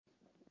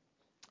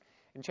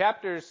In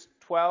chapters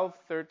 12,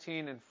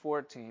 13, and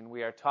 14,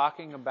 we are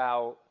talking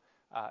about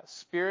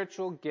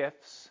spiritual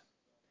gifts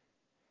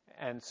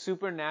and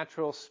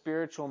supernatural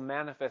spiritual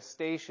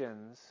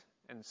manifestations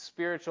and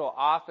spiritual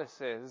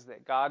offices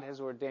that God has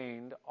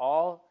ordained,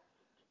 all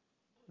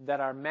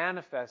that are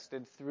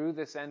manifested through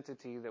this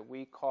entity that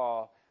we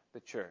call the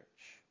church.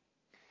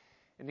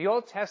 In the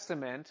Old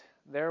Testament,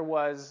 there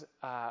was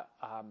a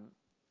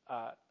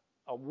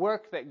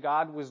work that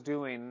God was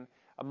doing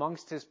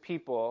amongst his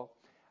people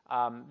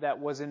that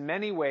was in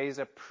many ways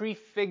a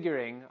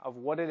prefiguring of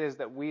what it is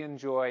that we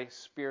enjoy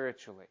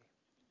spiritually.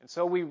 And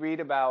so we read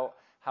about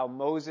how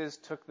Moses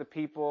took the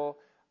people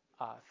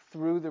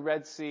through the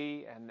Red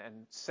Sea and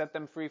set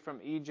them free from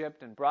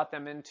Egypt and brought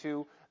them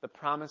into the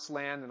Promised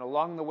Land. And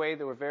along the way,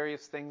 there were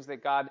various things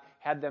that God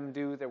had them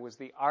do. There was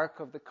the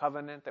Ark of the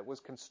Covenant that was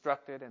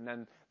constructed, and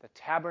then the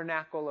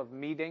Tabernacle of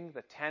Meeting,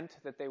 the tent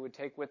that they would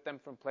take with them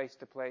from place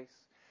to place,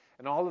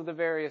 and all of the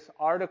various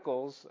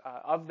articles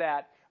of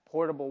that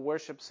portable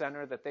worship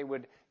center that they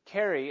would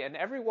carry. And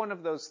every one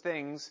of those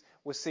things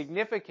was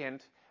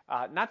significant,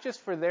 not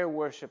just for their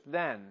worship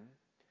then,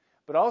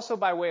 but also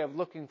by way of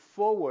looking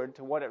forward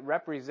to what it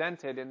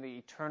represented in the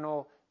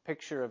eternal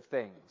picture of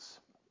things.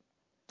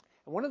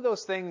 And one of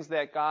those things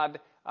that God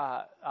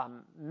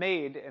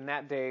made in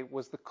that day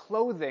was the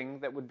clothing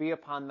that would be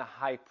upon the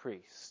high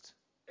priest.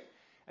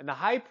 And the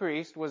high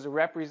priest was a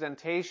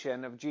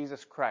representation of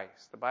Jesus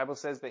Christ. The Bible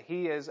says that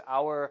he is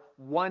our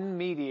one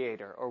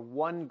mediator, or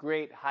one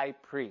great high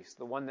priest,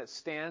 the one that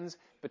stands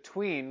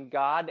between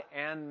God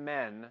and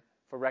men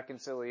for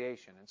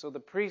reconciliation. And so the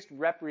priest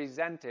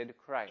represented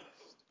Christ.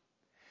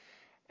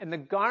 And the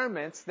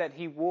garments that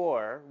he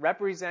wore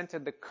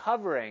represented the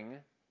covering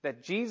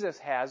that Jesus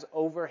has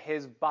over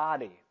his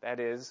body, that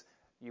is,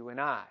 you and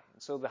I.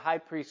 And so the high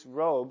priest's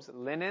robes,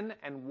 linen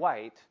and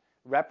white,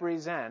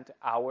 represent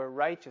our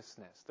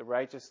righteousness, the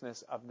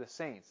righteousness of the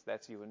saints.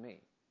 That's you and me.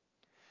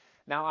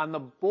 Now, on the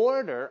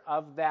border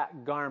of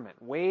that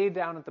garment, way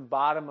down at the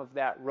bottom of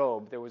that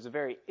robe, there was a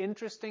very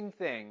interesting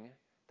thing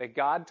that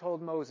God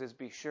told Moses,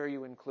 be sure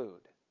you include.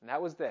 And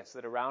that was this,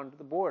 that around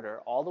the border,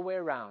 all the way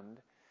around,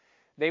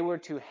 they were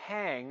to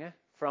hang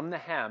from the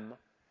hem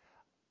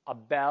a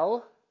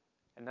bell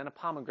and then a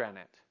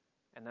pomegranate,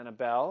 and then a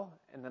bell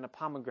and then a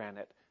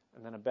pomegranate,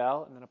 and then a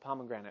bell and then a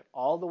pomegranate,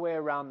 all the way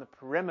around the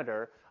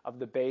perimeter of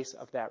the base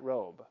of that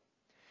robe.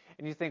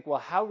 And you think, well,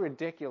 how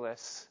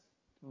ridiculous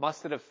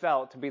must it have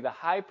felt to be the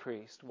high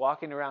priest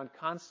walking around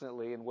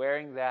constantly and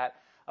wearing that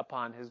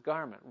upon his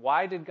garment?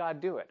 Why did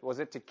God do it? Was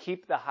it to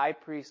keep the high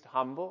priest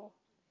humble?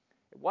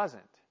 It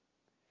wasn't.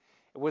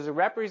 It was a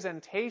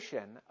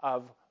representation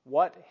of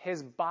what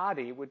his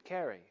body would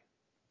carry,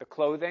 the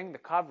clothing, the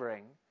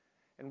covering.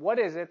 And what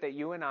is it that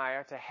you and I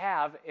are to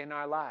have in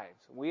our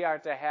lives? We are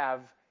to have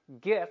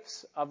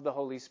gifts of the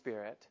Holy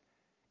Spirit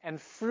and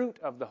fruit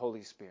of the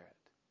Holy Spirit.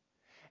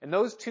 And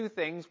those two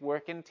things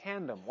work in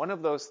tandem. One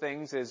of those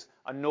things is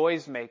a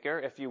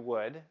noisemaker, if you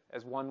would,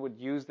 as one would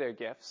use their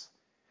gifts.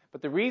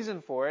 But the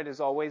reason for it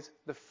is always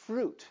the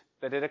fruit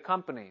that it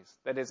accompanies,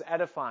 that is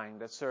edifying,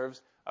 that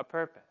serves a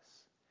purpose.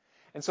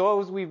 And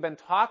so as we've been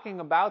talking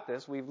about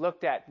this, we've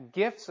looked at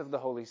gifts of the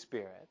Holy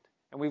Spirit,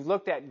 and we've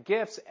looked at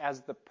gifts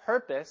as the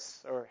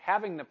purpose, or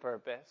having the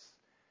purpose,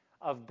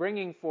 of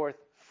bringing forth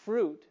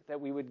fruit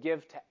that we would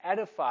give to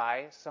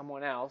edify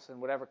someone else in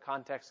whatever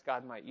context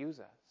God might use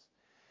us.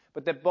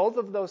 But that both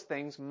of those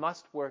things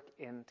must work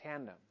in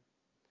tandem.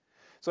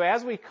 So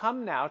as we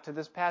come now to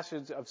this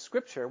passage of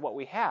Scripture, what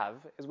we have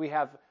is we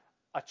have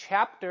a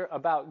chapter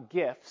about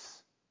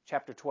gifts,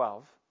 chapter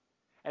 12,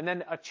 and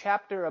then a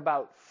chapter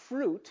about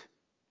fruit,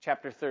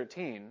 chapter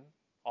 13,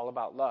 all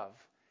about love.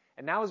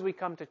 And now as we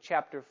come to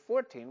chapter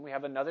 14, we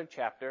have another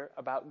chapter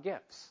about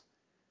gifts.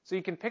 So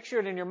you can picture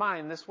it in your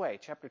mind this way.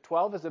 Chapter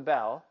 12 is a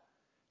bell,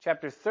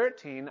 chapter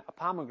 13 a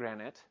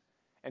pomegranate,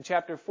 and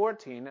chapter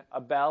 14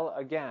 a bell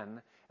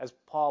again, as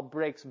Paul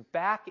breaks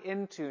back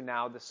into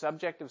now the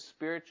subject of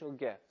spiritual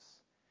gifts.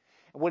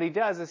 And what he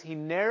does is he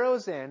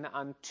narrows in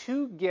on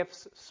two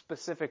gifts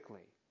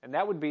specifically, and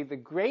that would be the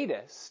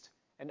greatest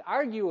and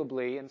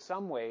arguably, in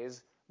some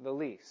ways, the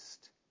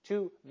least.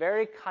 Two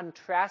very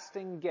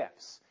contrasting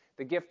gifts,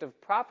 the gift of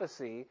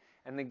prophecy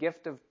and the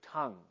gift of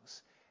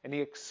tongues. And he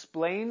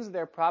explains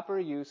their proper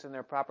use and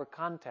their proper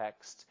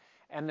context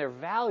and their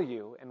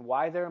value and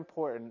why they're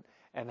important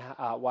and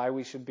why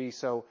we should be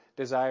so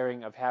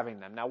desiring of having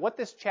them. Now, what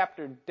this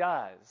chapter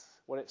does,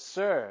 what it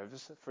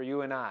serves for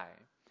you and I,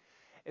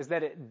 is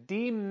that it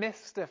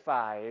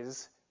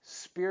demystifies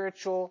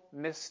spiritual,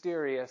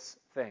 mysterious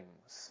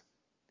things.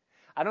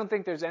 I don't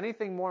think there's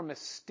anything more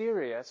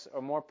mysterious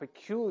or more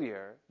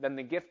peculiar than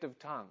the gift of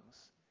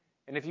tongues.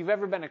 And if you've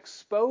ever been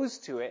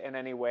exposed to it in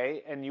any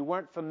way and you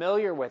weren't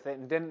familiar with it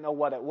and didn't know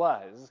what it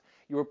was,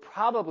 you were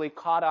probably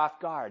caught off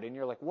guard. And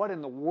you're like, what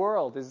in the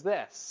world is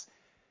this?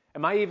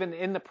 Am I even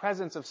in the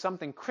presence of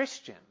something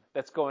Christian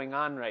that's going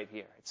on right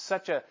here? It's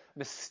such a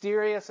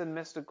mysterious and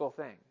mystical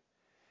thing.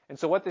 And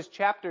so what this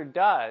chapter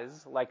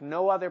does, like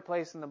no other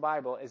place in the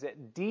Bible, is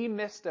it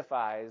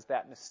demystifies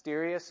that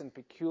mysterious and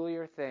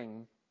peculiar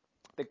thing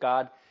that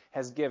God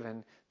has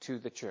given to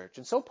the church.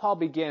 And so Paul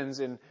begins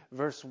in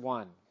verse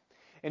 1.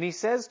 And he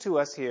says to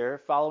us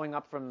here, following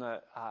up from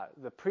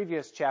the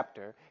previous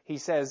chapter, he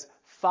says,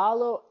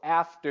 "Follow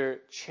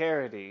after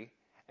charity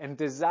and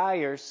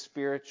desire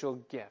spiritual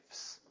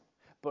gifts,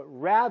 but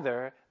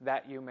rather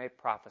that you may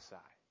prophesy."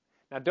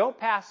 Now don't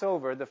pass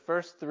over the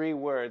first 3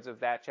 words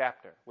of that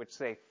chapter, which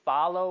say,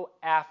 "Follow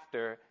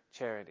after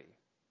charity."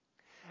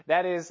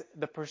 That is,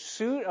 the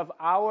pursuit of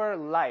our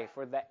life,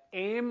 or the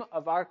aim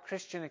of our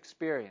Christian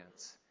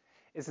experience,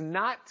 is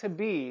not to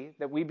be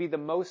that we be the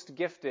most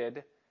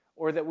gifted,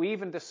 or that we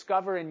even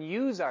discover and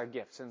use our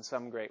gifts in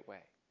some great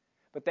way.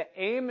 But the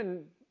aim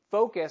and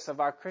focus of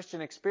our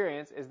Christian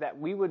experience is that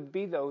we would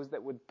be those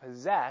that would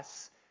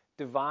possess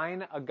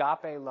divine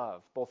agape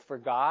love, both for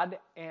God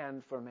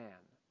and for man.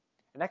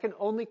 And that can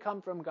only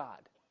come from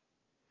God.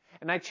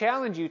 And I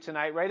challenge you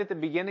tonight, right at the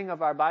beginning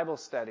of our Bible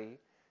study,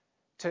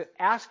 to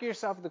ask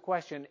yourself the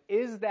question,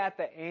 is that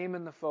the aim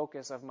and the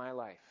focus of my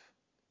life?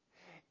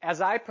 As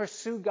I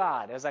pursue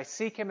God, as I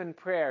seek Him in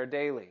prayer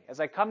daily, as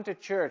I come to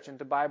church and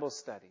to Bible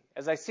study,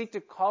 as I seek to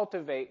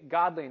cultivate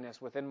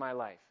godliness within my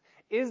life,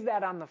 is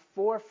that on the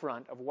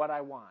forefront of what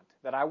I want?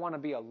 That I want to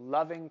be a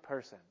loving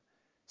person,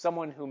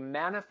 someone who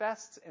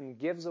manifests and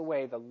gives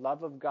away the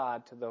love of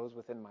God to those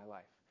within my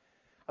life.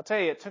 I'll tell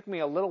you, it took me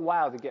a little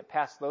while to get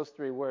past those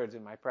 3 words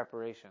in my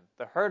preparation.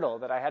 The hurdle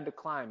that I had to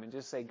climb and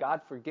just say,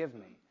 "God, forgive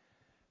me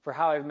for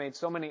how I've made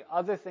so many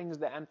other things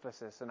the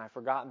emphasis and I've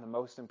forgotten the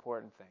most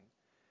important thing."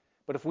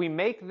 But if we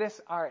make this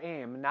our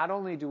aim, not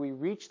only do we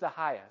reach the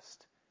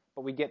highest,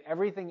 but we get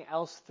everything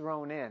else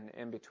thrown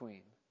in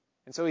between.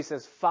 And so he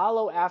says,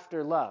 follow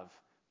after love,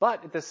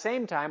 but at the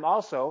same time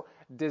also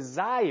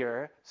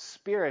desire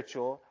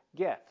spiritual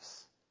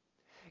gifts.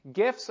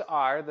 Gifts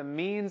are the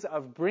means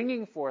of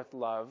bringing forth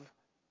love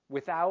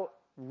without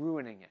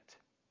ruining it,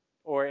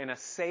 or in a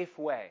safe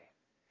way.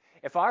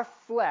 If our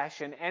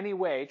flesh in any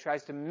way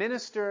tries to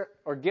minister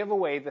or give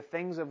away the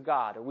things of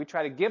God, or we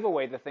try to give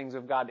away the things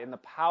of God in the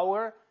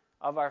power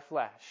of our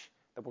flesh,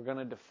 that we're going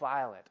to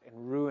defile it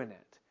and ruin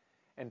it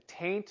and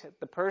taint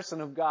the person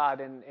of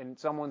God in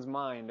someone's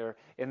mind or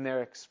in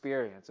their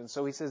experience. And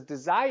so he says,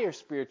 desire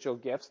spiritual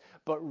gifts,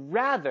 but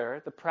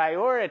rather the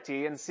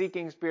priority in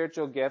seeking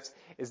spiritual gifts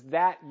is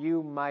that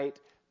you might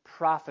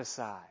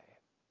prophesy.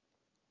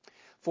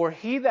 For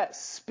he that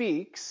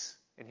speaks,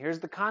 and here's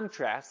the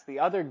contrast, the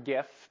other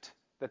gift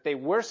that they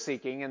were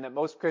seeking and that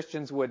most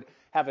Christians would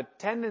have a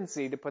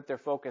tendency to put their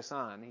focus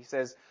on. He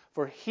says,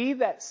 for he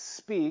that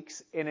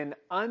speaks in an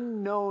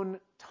unknown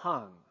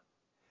tongue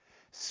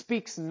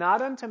speaks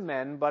not unto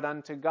men, but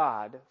unto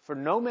God, for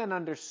no man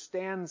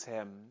understands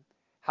him,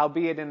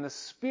 howbeit in the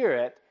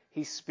Spirit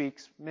he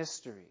speaks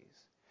mysteries.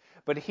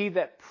 But he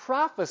that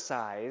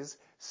prophesies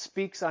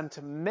speaks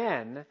unto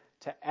men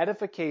to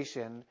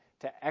edification,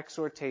 to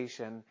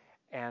exhortation,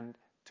 and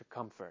to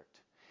comfort.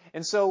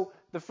 And so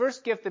the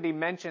first gift that he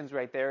mentions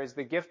right there is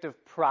the gift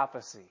of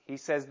prophecy. He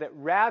says that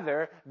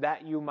rather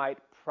that you might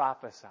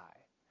prophesy.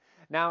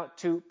 Now,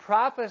 to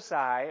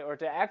prophesy or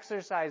to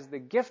exercise the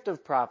gift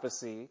of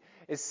prophecy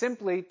is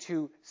simply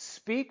to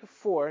speak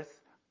forth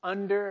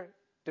under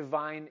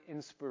divine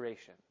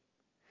inspiration.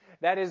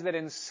 That is, that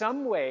in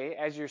some way,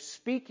 as you're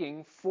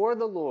speaking for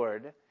the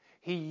Lord,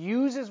 He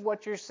uses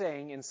what you're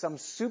saying in some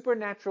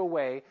supernatural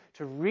way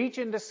to reach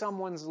into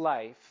someone's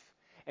life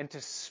and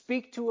to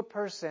speak to a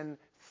person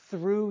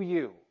through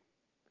you.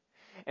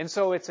 And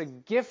so it's a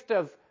gift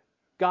of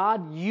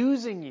God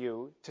using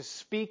you to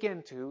speak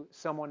into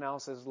someone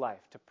else's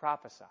life, to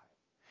prophesy.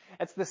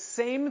 It's the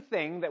same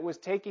thing that was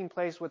taking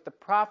place with the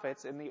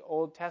prophets in the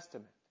Old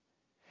Testament.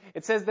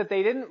 It says that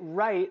they didn't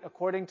write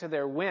according to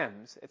their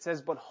whims. It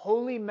says, but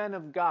holy men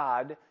of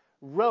God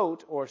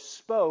wrote or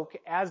spoke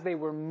as they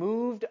were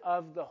moved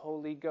of the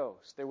Holy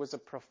Ghost. There was a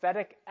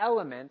prophetic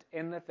element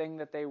in the thing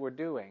that they were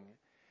doing,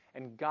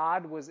 and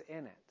God was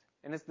in it.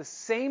 And it's the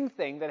same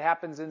thing that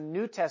happens in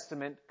New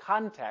Testament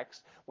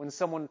context when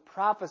someone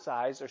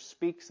prophesies or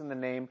speaks in the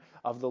name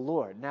of the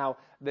Lord. Now,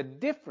 the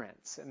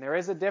difference, and there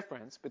is a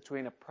difference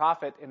between a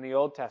prophet in the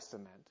Old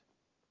Testament,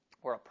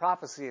 or a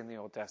prophecy in the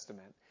Old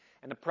Testament,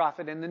 and a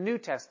prophet in the New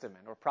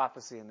Testament, or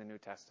prophecy in the New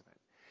Testament.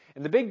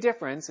 And the big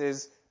difference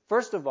is,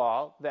 first of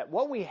all, that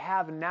what we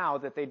have now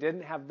that they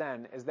didn't have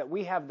then is that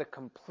we have the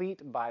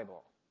complete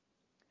Bible.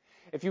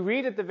 If you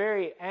read at the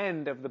very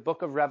end of the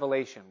book of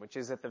Revelation, which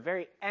is at the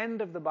very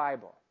end of the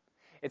Bible,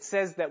 it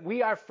says that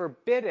we are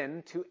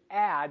forbidden to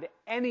add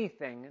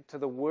anything to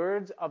the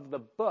words of the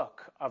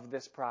book of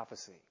this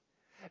prophecy.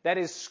 That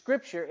is,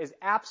 Scripture is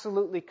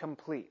absolutely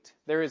complete.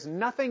 There is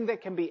nothing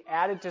that can be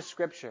added to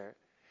Scripture,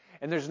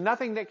 and there's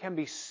nothing that can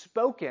be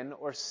spoken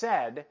or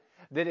said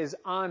that is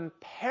on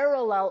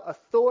parallel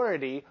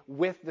authority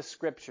with the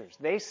Scriptures.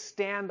 They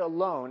stand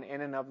alone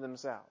in and of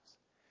themselves.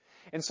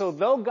 And so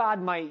though God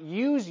might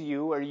use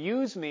you or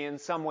use me in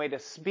some way to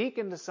speak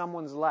into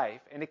someone's life,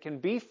 and it can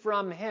be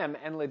from Him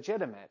and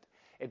legitimate,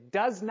 it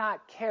does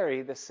not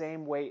carry the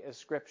same weight as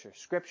Scripture.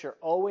 Scripture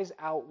always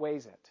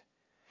outweighs it.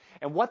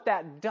 And what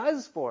that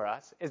does for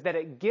us is that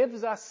it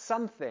gives us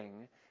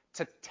something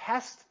to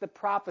test the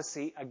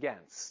prophecy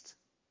against.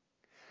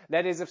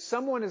 That is, if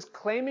someone is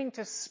claiming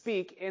to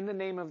speak in the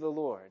name of the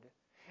Lord,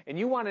 and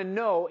you want to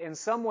know in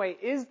some way,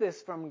 is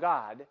this from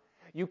God,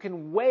 you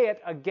can weigh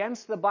it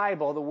against the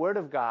Bible, the Word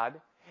of God,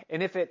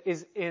 and if it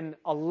is in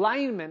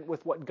alignment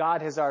with what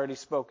God has already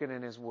spoken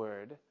in His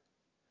Word,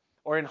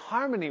 or in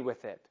harmony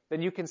with it,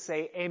 then you can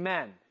say,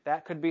 Amen.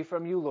 That could be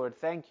from you, Lord.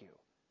 Thank you.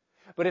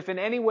 But if in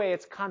any way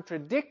it's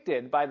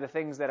contradicted by the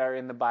things that are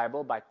in the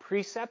Bible, by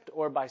precept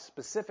or by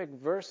specific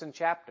verse and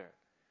chapter,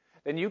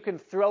 then you can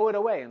throw it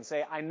away and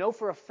say, I know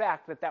for a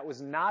fact that that was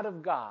not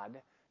of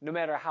God, no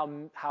matter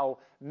how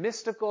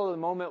mystical the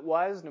moment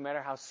was, no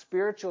matter how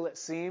spiritual it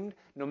seemed,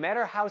 no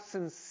matter how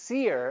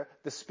sincere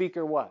the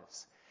speaker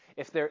was.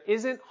 If there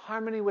isn't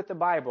harmony with the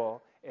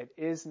Bible, it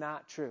is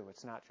not true.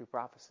 It's not true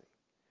prophecy.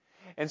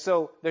 And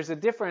so there's a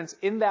difference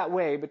in that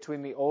way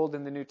between the Old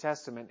and the New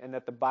Testament, and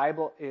that the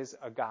Bible is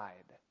a guide.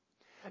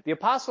 The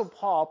Apostle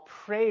Paul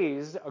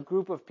praised a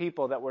group of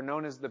people that were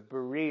known as the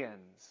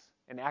Bereans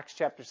in Acts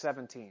chapter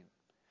 17.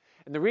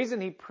 And the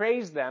reason he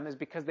praised them is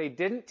because they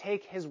didn't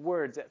take his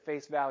words at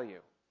face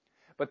value,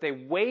 but they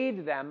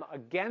weighed them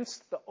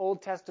against the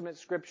Old Testament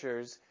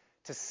scriptures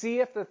to see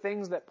if the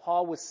things that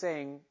Paul was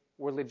saying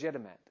were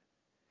legitimate.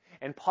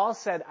 And Paul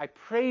said, I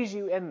praise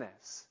you in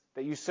this,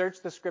 that you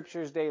search the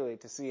scriptures daily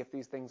to see if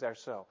these things are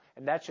so.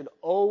 And that should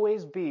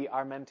always be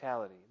our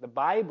mentality. The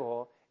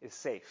Bible is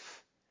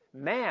safe.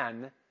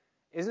 Man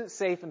isn't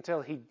safe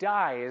until he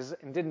dies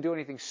and didn't do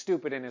anything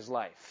stupid in his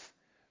life.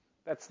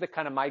 That's the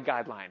kind of my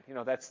guideline.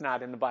 That's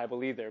not in the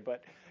Bible either.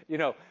 But,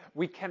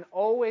 we can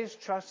always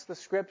trust the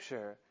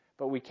scripture,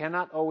 but we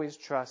cannot always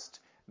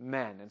trust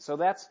men. And so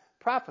that's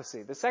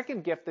prophecy. The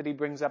second gift that he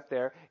brings up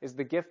there is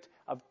the gift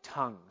of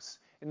tongues.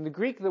 In the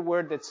Greek, the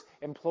word that's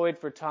employed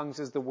for tongues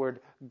is the word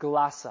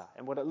glossa.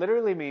 And what it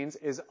literally means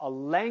is a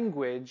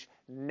language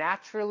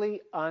naturally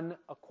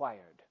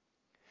unacquired.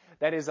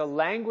 That is a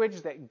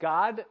language that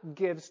God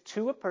gives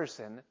to a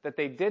person that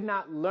they did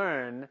not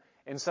learn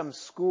in some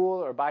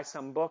school or by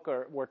some book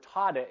or were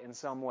taught it in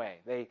some way.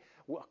 They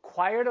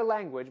acquired a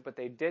language, but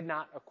they did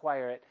not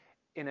acquire it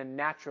in a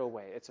natural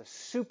way. It's a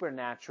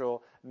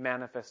supernatural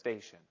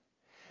manifestation.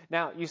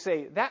 Now, you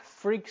say, that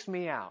freaks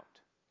me out.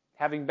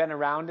 Having been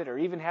around it, or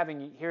even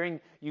hearing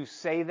you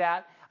say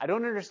that, I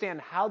don't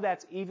understand how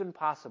that's even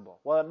possible.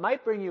 Well, it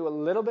might bring you a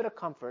little bit of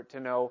comfort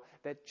to know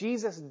that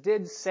Jesus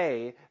did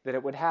say that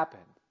it would happen.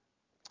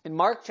 In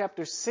Mark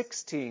chapter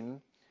 16,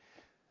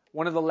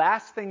 one of the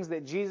last things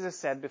that Jesus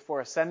said before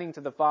ascending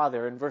to the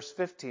Father, in verse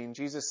 15,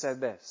 Jesus said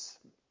this,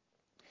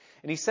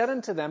 and he said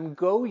unto them,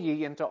 Go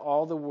ye into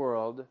all the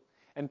world,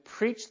 and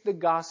preach the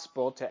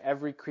gospel to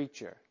every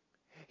creature.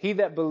 He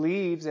that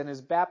believes and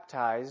is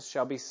baptized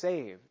shall be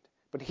saved,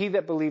 but he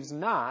that believes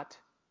not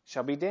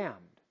shall be damned.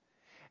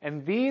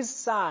 And these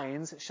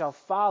signs shall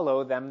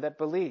follow them that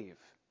believe.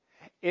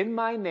 In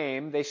my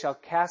name they shall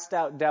cast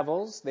out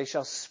devils, they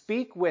shall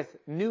speak with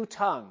new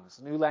tongues,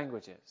 new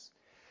languages.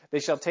 They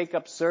shall take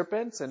up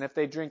serpents, and if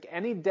they drink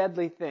any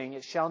deadly thing,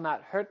 it shall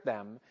not hurt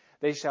them.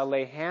 They shall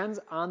lay hands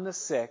on the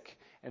sick,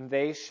 and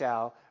they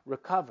shall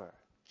recover.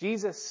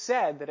 Jesus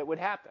said that it would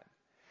happen.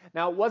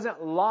 Now, it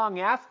wasn't long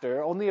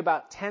after, only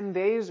about 10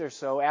 days or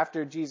so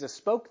after Jesus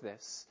spoke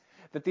this,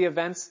 that the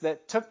events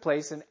that took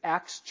place in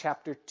Acts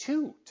chapter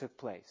 2 took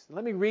place.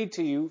 Let me read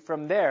to you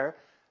from there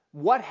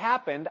what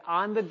happened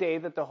on the day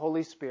that the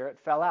Holy Spirit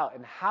fell out,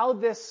 and how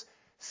this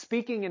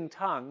speaking in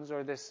tongues,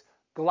 or this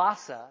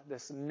glossa,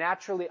 this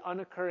naturally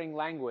unoccurring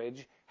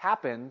language,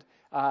 happened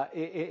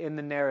in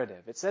the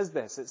narrative. It says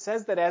this. It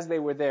says that as they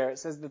were there, it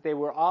says that they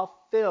were all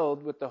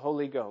filled with the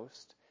Holy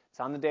Ghost. It's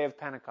on the day of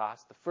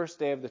Pentecost, the first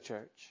day of the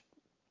church.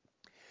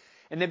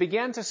 And they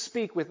began to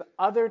speak with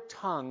other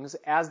tongues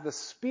as the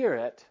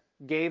Spirit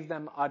gave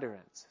them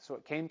utterance. So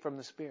it came from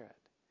the Spirit.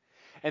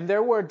 And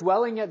there were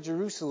dwelling at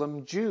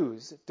Jerusalem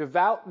Jews,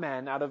 devout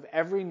men out of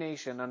every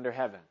nation under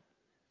heaven.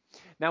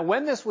 Now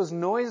when this was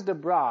noised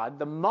abroad,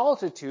 the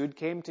multitude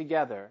came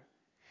together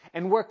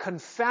and were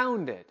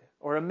confounded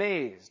or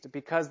amazed,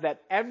 because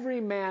that every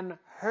man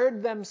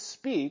heard them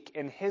speak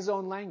in his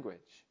own language.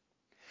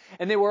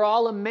 And they were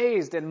all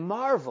amazed and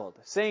marveled,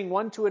 saying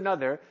one to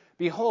another,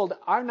 Behold,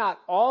 are not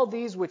all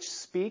these which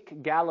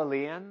speak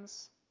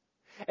Galileans?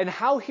 And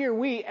how hear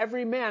we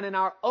every man in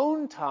our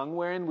own tongue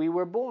wherein we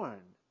were born?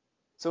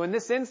 So in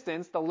this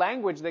instance, the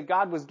language that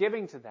God was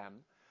giving to them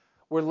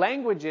were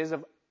languages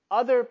of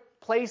other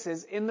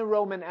places in the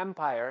Roman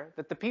Empire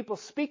that the people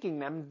speaking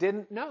them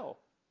didn't know.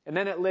 And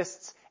then it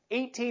lists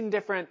 18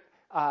 different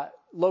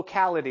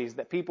localities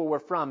that people were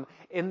from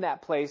in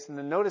that place. And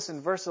then notice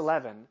in verse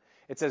 11,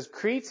 it says,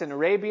 Cretes and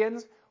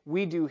Arabians,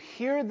 we do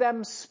hear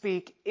them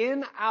speak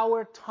in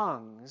our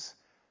tongues,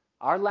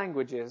 our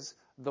languages,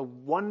 the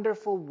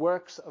wonderful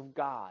works of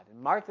God.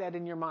 And mark that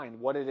in your mind,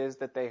 what it is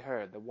that they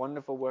heard, the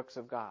wonderful works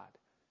of God.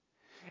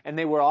 And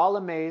they were all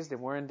amazed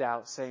and were in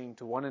doubt, saying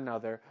to one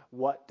another,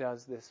 What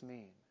does this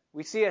mean?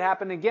 We see it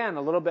happen again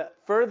a little bit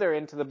further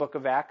into the book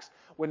of Acts,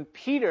 when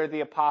Peter, the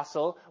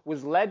apostle,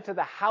 was led to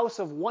the house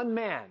of one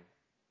man,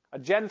 a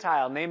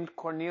Gentile named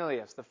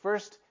Cornelius, the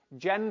first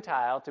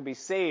Gentile to be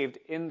saved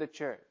in the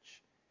church.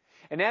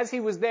 And as he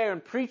was there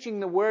and preaching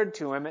the word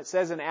to him, it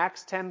says in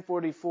Acts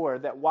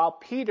 10:44 that while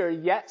Peter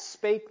yet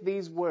spake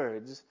these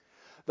words,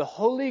 the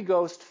Holy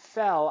Ghost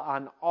fell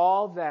on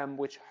all them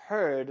which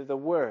heard the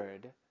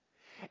word.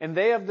 And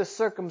they of the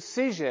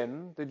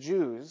circumcision, the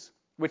Jews,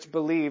 which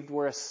believed,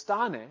 were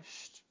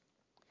astonished,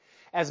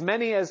 as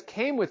many as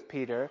came with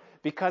Peter,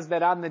 because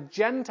that on the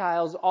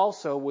Gentiles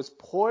also was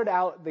poured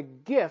out the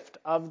gift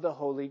of the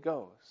Holy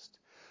Ghost.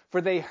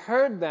 For they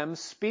heard them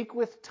speak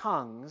with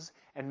tongues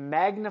and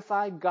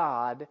magnify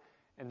God.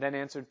 And then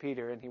answered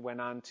Peter, and he went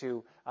on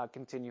to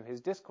continue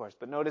his discourse.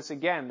 But notice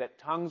again that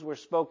tongues were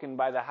spoken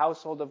by the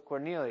household of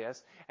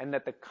Cornelius, and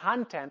that the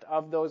content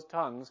of those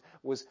tongues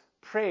was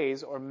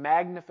praise or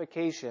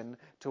magnification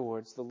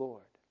towards the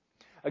Lord.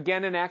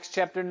 Again in Acts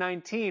chapter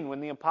 19, when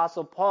the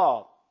Apostle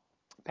Paul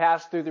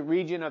passed through the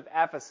region of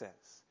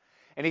Ephesus,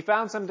 and he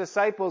found some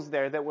disciples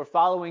there that were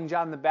following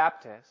John the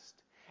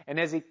Baptist, and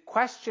as he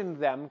questioned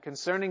them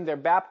concerning their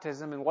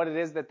baptism and what it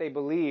is that they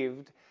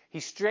believed, he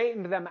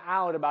straightened them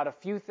out about a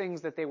few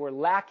things that they were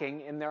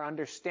lacking in their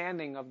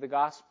understanding of the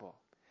gospel.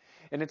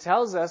 And it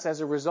tells us as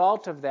a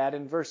result of that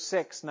in verse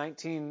 6,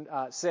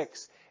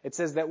 19:6, it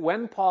says that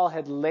when Paul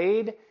had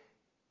laid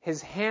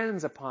his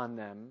hands upon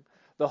them,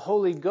 the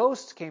Holy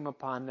Ghost came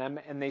upon them,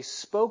 and they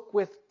spoke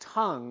with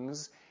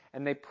tongues,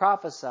 and they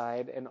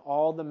prophesied, and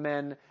all the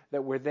men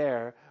that were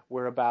there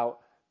were about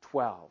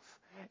 12.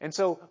 And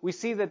so we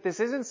see that this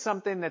isn't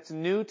something that's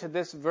new to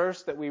this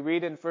verse that we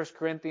read in 1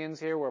 Corinthians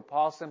here, where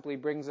Paul simply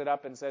brings it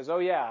up and says,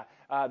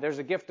 there's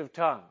a gift of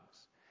tongues.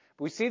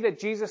 But we see that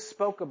Jesus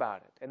spoke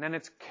about it. And then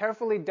it's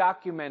carefully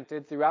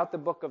documented throughout the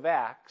book of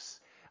Acts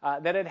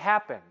that it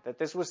happened, that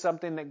this was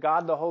something that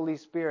God the Holy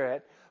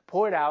Spirit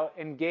poured out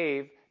and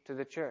gave to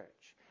the church.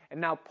 And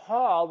now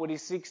Paul, what he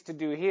seeks to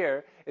do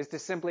here is to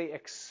simply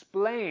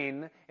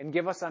explain and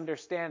give us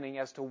understanding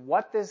as to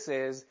what this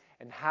is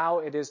and how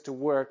it is to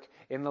work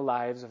in the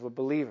lives of a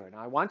believer. Now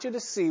I want you to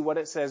see what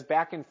it says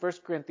back in 1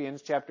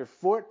 Corinthians chapter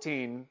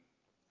 14,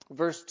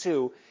 verse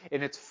 2,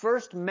 in its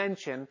first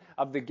mention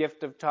of the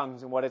gift of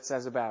tongues and what it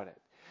says about it.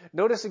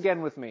 Notice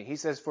again with me. He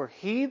says, "For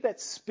he that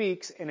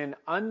speaks in an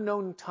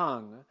unknown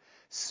tongue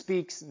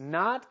speaks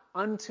not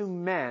unto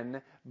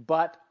men,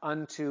 but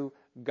unto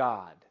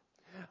God."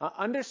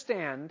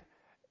 Understand,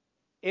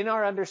 in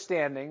our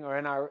understanding or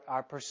in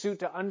our pursuit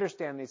to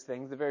understand these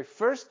things, the very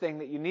first thing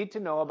that you need to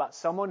know about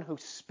someone who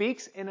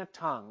speaks in a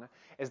tongue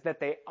is that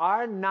they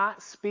are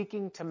not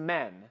speaking to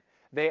men.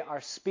 They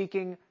are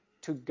speaking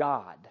to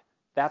God.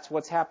 That's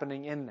what's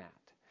happening in that.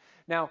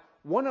 Now,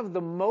 one of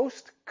the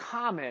most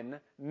common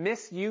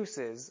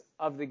misuses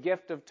of the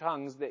gift of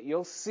tongues that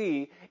you'll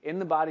see in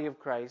the body of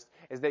Christ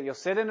is that you'll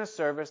sit in a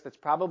service that's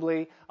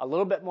probably a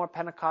little bit more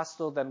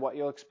Pentecostal than what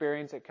you'll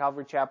experience at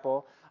Calvary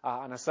Chapel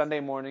on a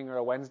Sunday morning or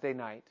a Wednesday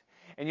night.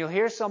 And you'll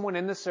hear someone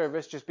in the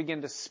service just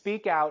begin to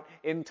speak out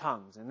in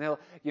tongues. And they'll,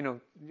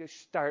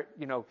 start,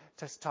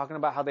 just talking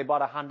about how they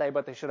bought a Hyundai,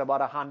 but they should have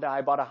bought a Honda.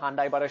 I bought a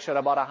Hyundai, but I should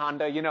have bought a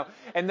Honda,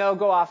 And they'll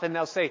go off and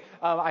they'll say,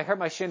 I hurt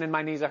my shin in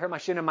my knees. I hurt my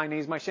shin in my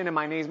knees, my shin in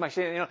my knees, my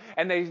shin,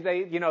 And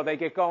they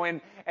get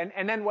going.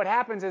 And then what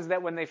happens is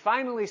that when they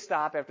finally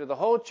stop, after the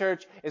whole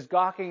church is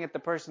gawking at the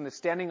person that's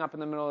standing up in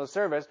the middle of the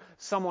service,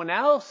 someone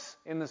else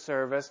in the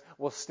service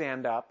will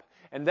stand up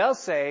and they'll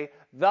say,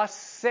 "Thus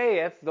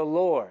saith the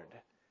Lord.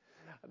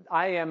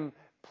 I am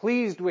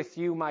pleased with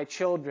you, my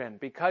children,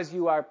 because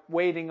you are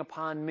waiting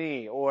upon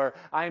me," or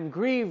 "I am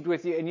grieved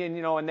with you,"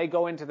 and they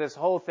go into this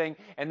whole thing,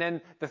 and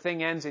then the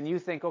thing ends, and you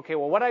think, okay,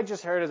 well, what I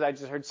just heard is I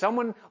just heard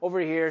someone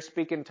over here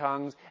speak in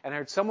tongues, and I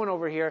heard someone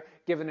over here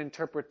give an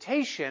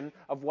interpretation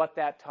of what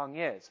that tongue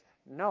is.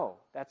 No,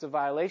 that's a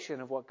violation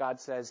of what God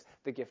says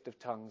the gift of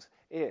tongues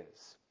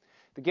is.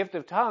 The gift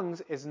of tongues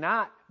is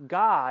not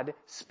God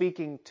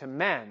speaking to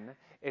men,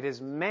 it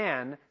is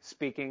man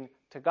speaking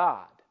to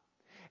God.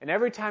 And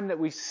every time that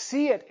we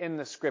see it in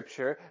the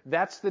Scripture,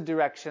 that's the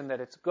direction that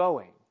it's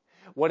going.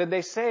 What did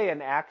they say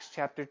in Acts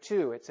chapter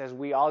 2? It says,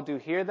 "We all do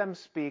hear them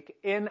speak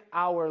in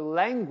our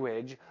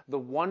language the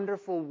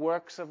wonderful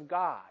works of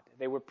God."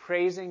 They were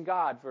praising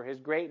God for His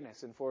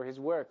greatness and for His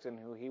works and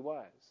who He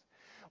was.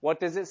 What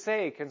does it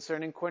say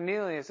concerning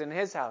Cornelius and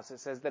his house? It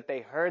says that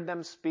they heard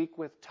them speak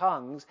with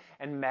tongues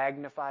and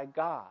magnify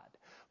God.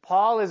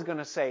 Paul is going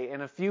to say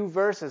in a few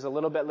verses a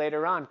little bit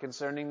later on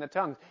concerning the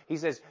tongues, he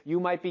says, you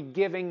might be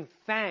giving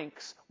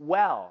thanks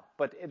well,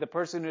 but the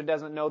person who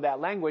doesn't know that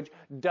language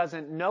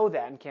doesn't know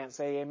that and can't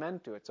say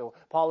amen to it. So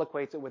Paul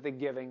equates it with a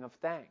giving of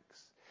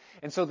thanks.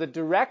 And so the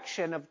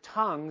direction of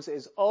tongues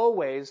is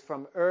always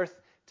from earth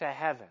to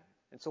heaven.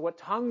 And so what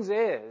tongues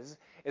is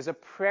a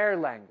prayer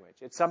language.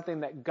 It's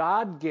something that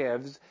God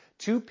gives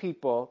to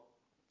people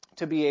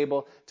to be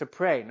able to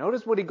pray.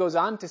 Notice what he goes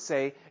on to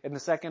say in the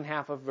second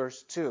half of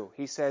verse 2.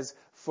 He says,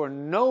 "For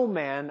no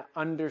man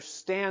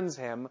understands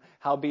him,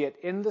 howbeit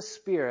in the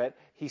Spirit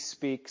he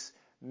speaks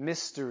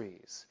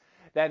mysteries."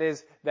 That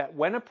is, that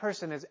when a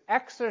person is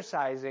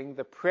exercising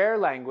the prayer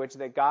language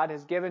that God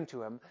has given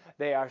to him,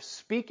 they are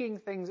speaking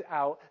things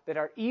out that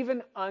are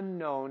even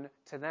unknown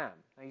to them.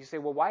 Now you say,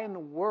 well, why in the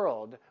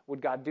world would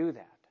God do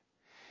that?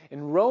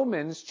 In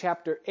Romans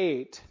chapter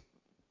 8,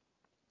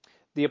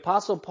 the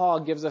Apostle Paul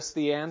gives us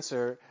the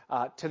answer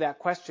to that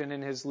question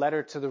in his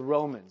letter to the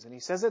Romans. And he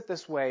says it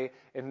this way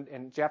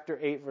in chapter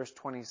 8, verse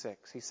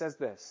 26. He says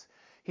this.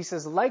 He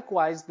says,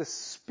 likewise, the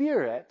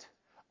Spirit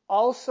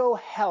also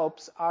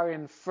helps our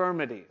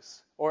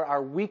infirmities, or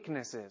our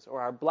weaknesses, or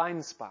our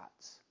blind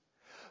spots.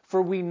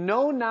 For we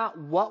know not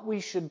what we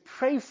should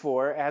pray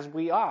for as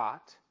we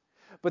ought,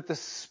 but the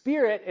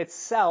Spirit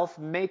itself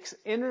makes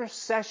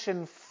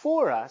intercession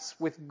for us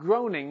with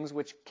groanings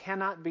which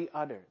cannot be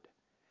uttered.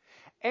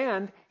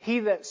 And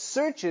he that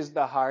searches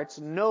the hearts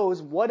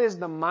knows what is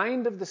the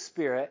mind of the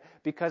Spirit,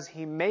 because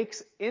he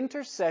makes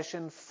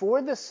intercession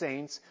for the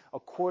saints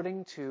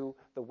according to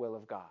the will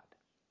of God.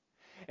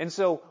 And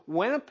so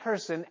when a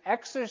person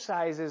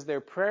exercises their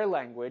prayer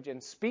language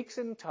and speaks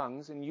in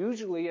tongues, and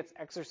usually it's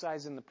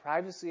exercised in the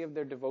privacy of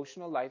their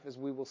devotional life, as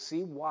we will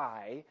see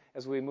why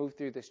as we move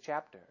through this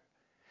chapter,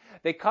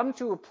 they come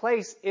to a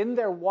place in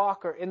their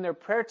walk or in their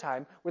prayer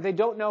time where they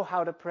don't know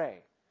how to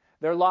pray.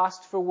 They're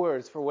lost for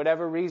words for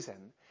whatever reason.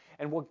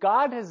 And what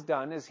God has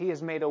done is he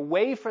has made a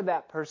way for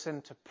that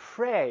person to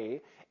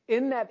pray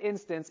in that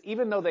instance,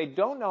 even though they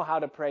don't know how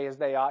to pray as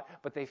they ought,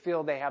 but they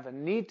feel they have a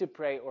need to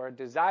pray or a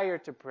desire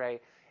to pray.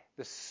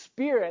 The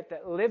Spirit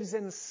that lives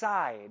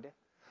inside,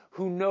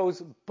 who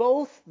knows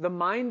both the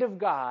mind of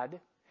God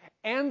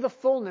and the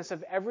fullness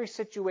of every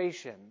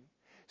situation,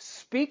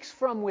 speaks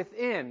from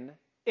within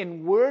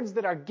in words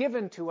that are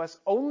given to us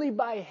only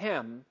by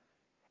him,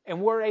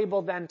 and we're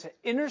able then to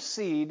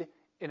intercede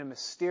in a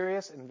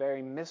mysterious and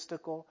very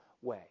mystical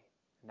way.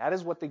 And that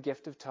is what the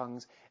gift of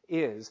tongues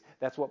is.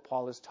 That's what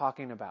Paul is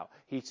talking about.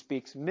 He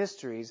speaks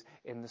mysteries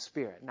in the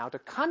Spirit. Now, to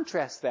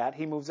contrast that,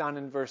 he moves on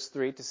in verse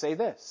 3 to say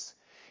this.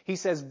 He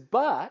says,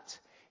 but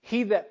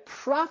he that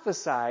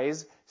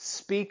prophesies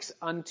speaks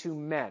unto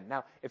men.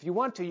 Now, if you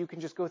want to, you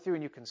can just go through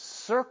and you can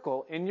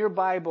circle in your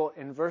Bible.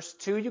 In verse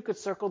 2, you could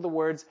circle the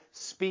words,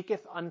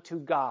 speaketh unto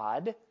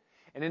God.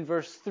 And in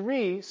verse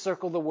 3,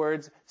 circle the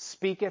words,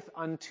 speaketh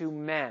unto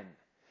men.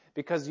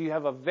 Because you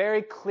have a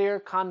very clear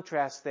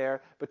contrast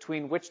there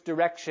between which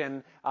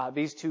direction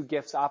these two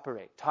gifts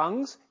operate.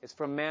 Tongues is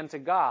from man to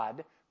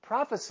God.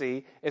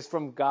 Prophecy is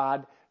from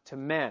God to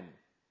men.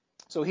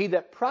 So he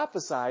that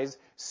prophesies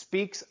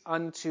speaks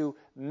unto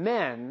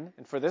men,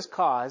 and for this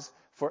cause,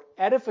 for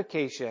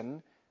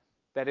edification,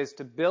 that is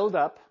to build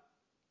up,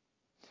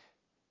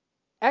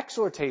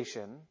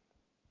 exhortation,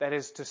 that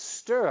is to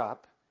stir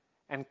up,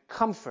 and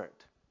comfort,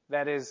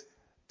 that is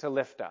to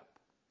lift up.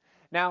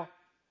 Now,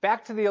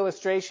 back to the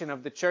illustration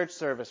of the church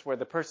service where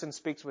the person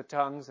speaks with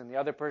tongues and the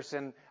other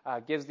person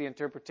gives the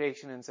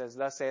interpretation and says,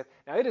 thus saith.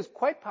 Now, it is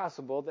quite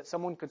possible that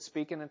someone could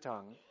speak in a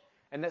tongue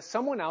and that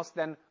someone else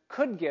then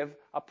could give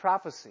a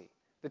prophecy.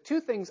 The two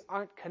things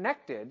aren't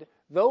connected,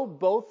 though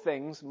both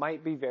things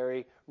might be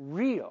very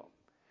real.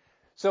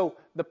 So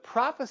the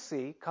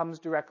prophecy comes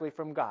directly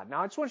from God.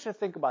 Now, I just want you to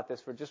think about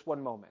this for just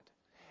one moment.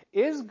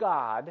 Is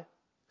God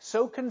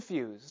so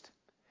confused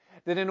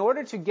that in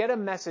order to get a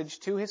message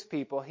to his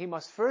people, he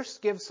must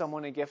first give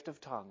someone a gift of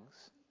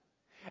tongues,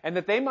 and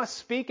that they must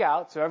speak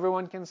out so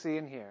everyone can see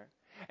and hear,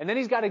 and then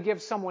he's got to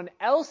give someone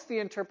else the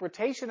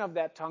interpretation of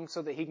that tongue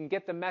so that he can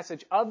get the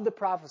message of the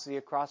prophecy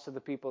across to the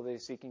people that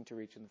he's seeking to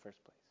reach in the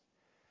first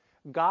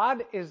place?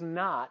 God is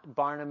not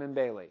Barnum and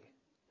Bailey.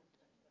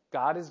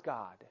 God is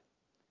God.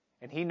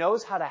 And he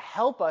knows how to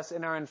help us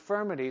in our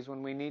infirmities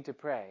when we need to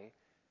pray,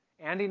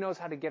 and he knows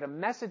how to get a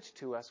message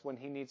to us when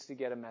he needs to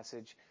get a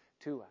message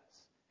to us.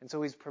 And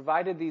so he's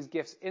provided these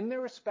gifts in their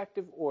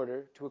respective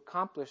order to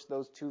accomplish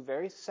those two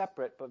very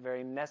separate but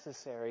very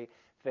necessary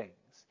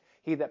things.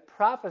 He that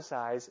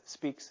prophesies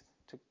speaks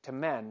to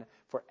men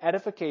for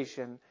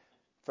edification,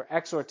 for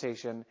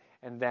exhortation,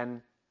 and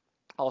then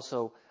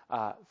also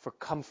for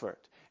comfort.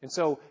 And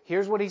so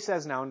here's what he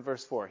says now in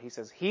verse 4. He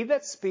says, he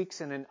that speaks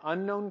in an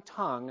unknown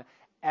tongue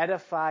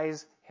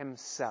edifies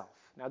himself.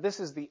 Now this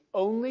is the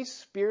only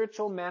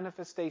spiritual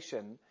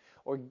manifestation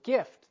or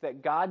gift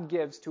that God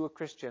gives to a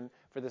Christian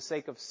for the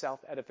sake of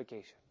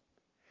self-edification.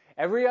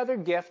 Every other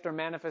gift or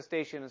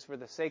manifestation is for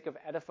the sake of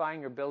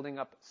edifying or building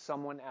up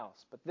someone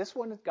else. But this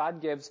one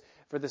God gives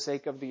for the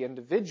sake of the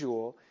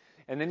individual.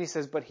 And then he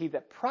says, but he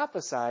that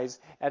prophesies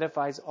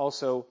edifies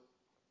also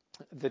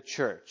the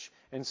church.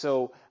 And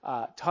so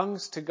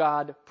tongues to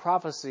God,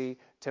 prophecy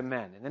to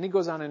men. And then he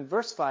goes on in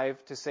verse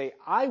 5 to say,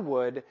 I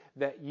would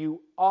that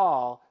you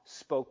all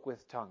spoke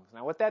with tongues.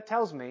 Now what that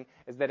tells me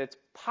is that it's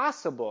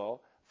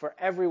possible for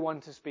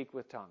everyone to speak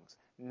with tongues.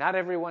 Not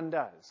everyone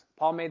does.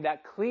 Paul made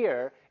that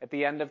clear at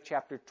the end of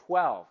chapter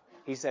 12.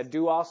 He said,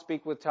 do all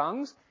speak with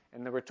tongues?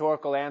 And the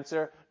rhetorical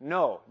answer,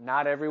 no,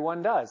 not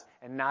everyone does,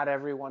 and not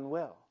everyone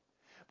will.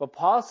 But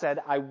Paul said,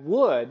 I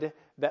would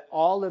that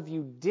all of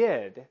you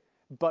did,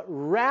 but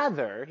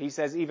rather, he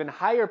says, even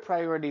higher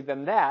priority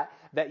than that,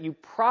 that you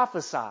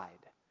prophesied.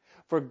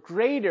 For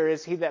greater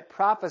is he that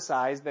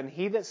prophesies than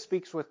he that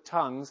speaks with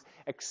tongues,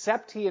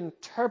 except he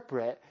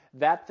interpret,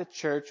 that the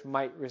church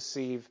might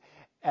receive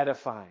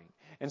edifying.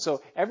 And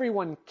so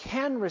everyone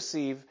can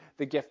receive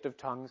the gift of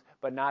tongues,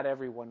 but not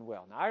everyone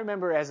will. Now, I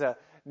remember as a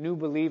new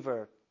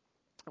believer,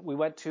 we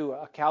went to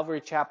a Calvary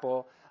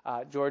Chapel,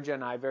 Georgia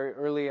and I, very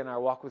early in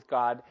our walk with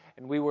God,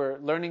 and we were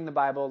learning the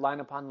Bible line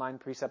upon line,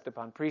 precept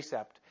upon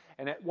precept.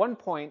 And at one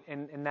point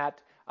in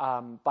that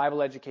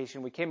Bible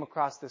education, we came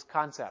across this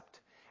concept.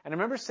 And I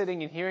remember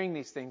sitting and hearing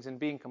these things and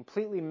being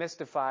completely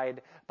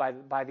mystified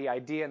by the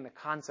idea and the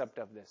concept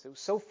of this. It was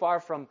so far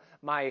from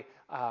my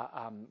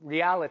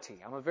reality.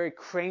 I'm a very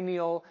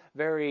cranial,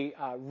 very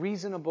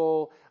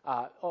reasonable,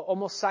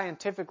 almost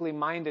scientifically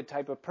minded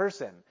type of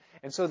person.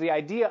 And so the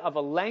idea of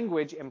a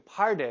language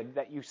imparted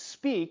that you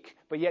speak,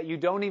 but yet you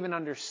don't even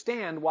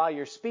understand while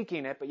you're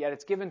speaking it, but yet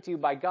it's given to you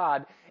by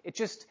God, it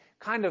just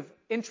kind of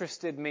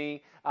interested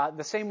me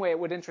the same way it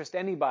would interest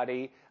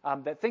anybody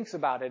that thinks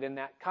about it in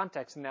that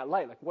context, in that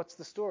light. Like, what's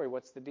the story?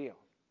 What's the deal?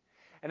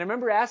 And I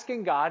remember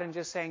asking God and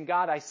just saying,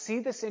 God, I see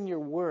this in your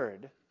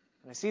word,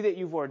 and I see that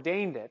you've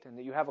ordained it and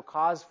that you have a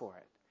cause for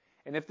it.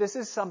 And if this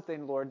is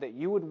something, Lord, that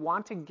you would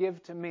want to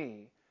give to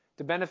me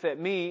to benefit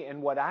me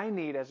and what I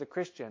need as a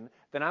Christian,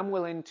 then I'm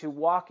willing to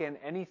walk in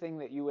anything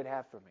that you would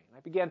have for me. And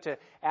I began to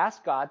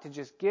ask God to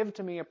just give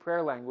to me a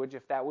prayer language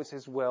if that was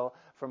his will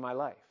for my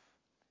life.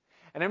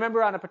 And I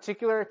remember on a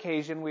particular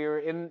occasion, we were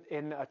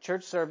in a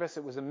church service.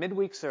 It was a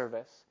midweek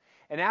service.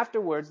 And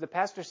afterwards, the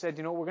pastor said,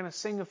 we're going to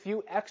sing a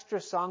few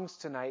extra songs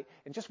tonight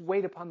and just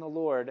wait upon the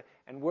Lord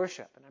and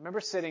worship. And I remember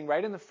sitting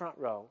right in the front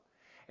row.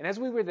 And as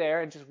we were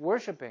there and just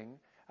worshiping,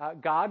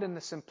 God, in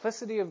the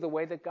simplicity of the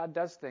way that God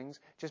does things,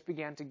 just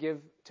began to give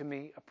to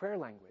me a prayer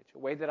language, a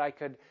way that I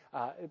could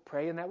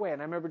pray in that way.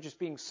 And I remember just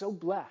being so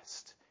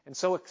blessed and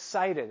so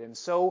excited and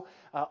so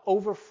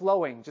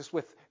overflowing just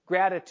with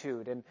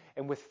gratitude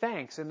and with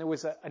thanks. And there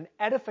was an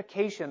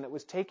edification that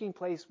was taking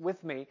place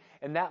with me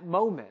in that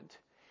moment.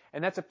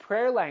 And that's a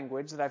prayer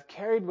language that I've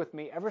carried with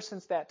me ever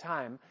since that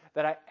time,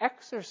 that I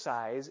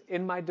exercise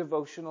in my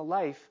devotional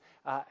life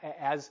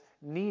as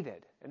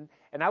needed.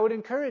 And I would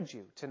encourage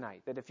you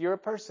tonight that if you're a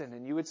person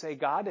and you would say,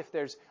 God, if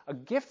there's a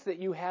gift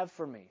that you have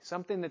for me,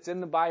 something that's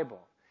in the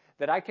Bible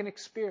that I can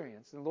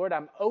experience, and Lord,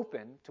 I'm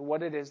open to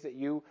what it is that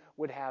you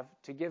would have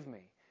to give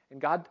me.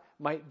 And God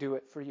might do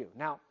it for you.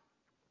 Now,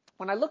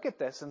 when I look at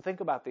this and think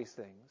about these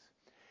things,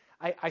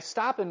 I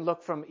stop and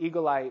look from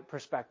eagle-eye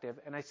perspective,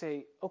 and I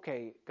say,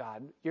 okay,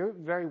 God, you're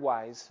very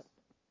wise,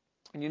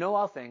 and you know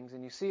all things,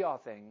 and you see all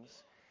things,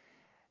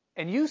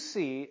 and you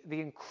see the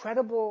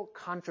incredible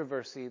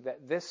controversy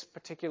that this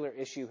particular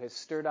issue has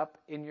stirred up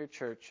in your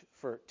church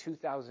for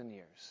 2,000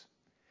 years.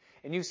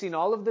 And you've seen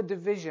all of the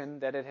division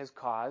that it has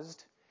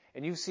caused,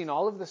 and you've seen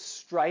all of the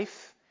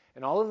strife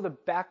and all of the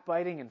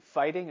backbiting and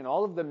fighting and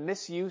all of the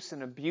misuse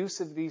and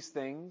abuse of these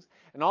things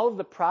and all of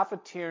the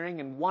profiteering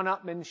and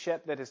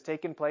one-upmanship that has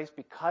taken place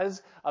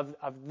because of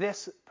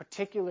this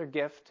particular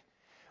gift.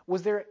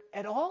 Was there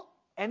at all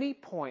any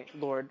point,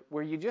 Lord,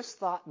 where you just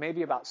thought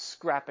maybe about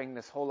scrapping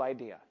this whole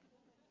idea?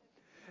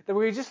 That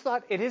we just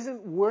thought it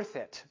isn't worth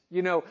it.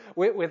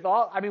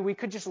 We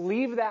could just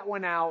leave that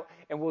one out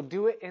and we'll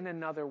do it in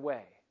another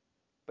way.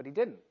 But he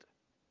didn't.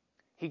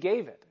 He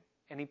gave it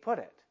and he put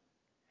it.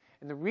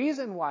 And the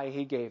reason why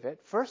he gave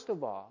it, first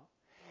of all,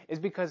 is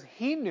because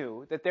he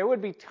knew that there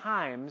would be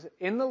times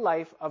in the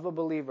life of a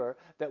believer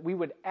that we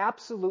would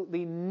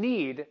absolutely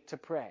need to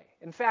pray.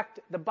 In fact,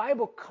 the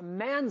Bible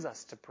commands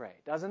us to pray,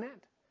 doesn't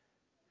it?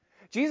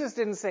 Jesus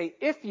didn't say,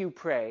 if you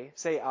pray,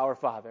 say our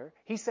Father.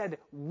 He said,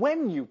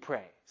 when you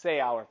pray, say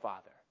our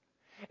Father.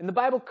 And the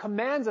Bible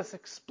commands us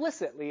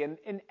explicitly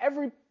in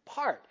every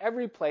part,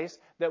 every place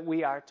that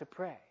we are to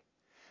pray.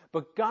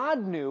 But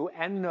God knew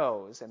and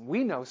knows, and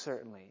we know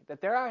certainly,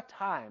 that there are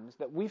times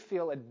that we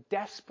feel a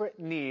desperate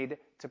need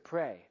to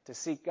pray, to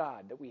seek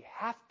God, that we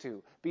have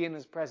to be in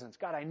his presence.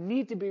 God, I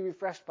need to be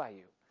refreshed by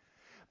you.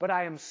 But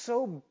I am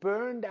so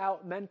burned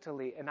out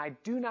mentally, and I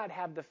do not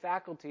have the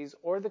faculties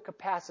or the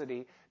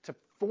capacity to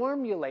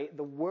formulate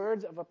the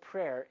words of a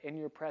prayer in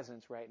your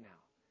presence right now.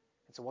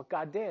 And so what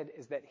God did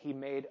is that he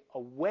made a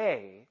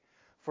way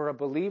for a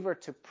believer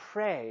to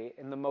pray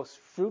in the most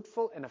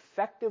fruitful and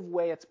effective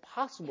way it's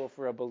possible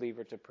for a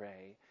believer to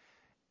pray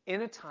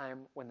in a time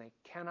when they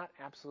cannot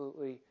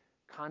absolutely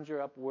conjure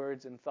up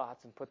words and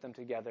thoughts and put them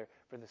together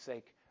for the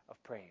sake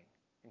of praying.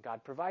 And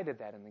God provided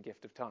that in the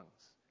gift of tongues.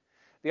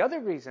 The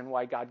other reason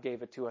why God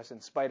gave it to us in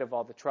spite of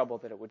all the trouble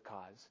that it would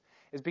cause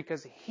is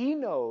because he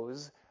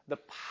knows the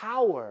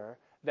power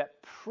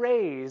that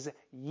praise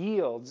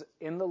yields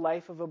in the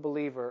life of a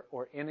believer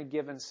or in a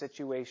given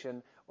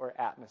situation or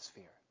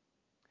atmosphere.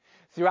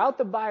 Throughout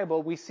the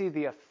Bible, we see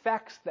the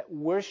effects that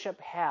worship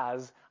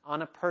has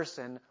on a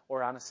person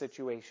or on a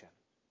situation.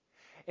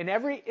 In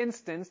every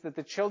instance that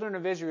the children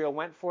of Israel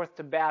went forth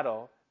to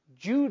battle,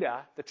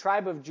 Judah, the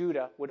tribe of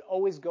Judah, would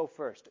always go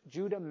first.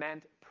 Judah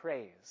meant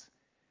praise.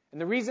 And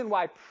the reason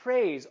why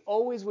praise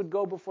always would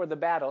go before the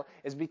battle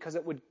is because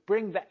it would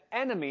bring the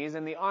enemies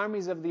and the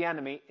armies of the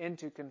enemy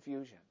into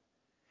confusion.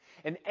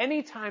 And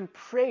anytime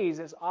praise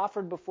is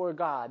offered before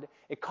God,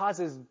 it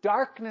causes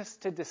darkness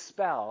to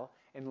dispel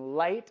and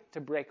light to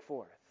break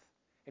forth.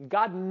 And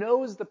God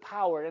knows the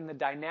power and the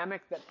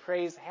dynamic that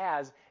praise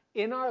has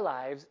in our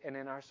lives and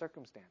in our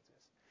circumstances.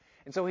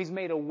 And so he's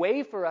made a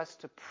way for us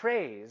to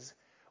praise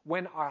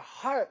when our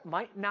heart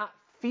might not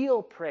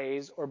feel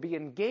praise or be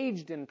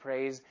engaged in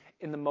praise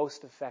in the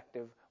most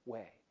effective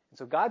way. And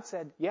so God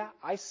said, yeah,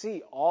 I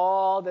see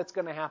all that's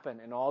going to happen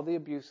and all the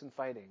abuse and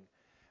fighting,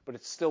 but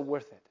it's still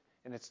worth it.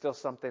 And it's still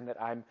something that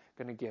I'm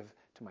going to give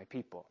to my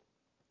people.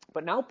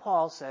 But now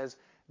Paul says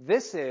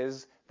this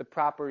is the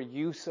proper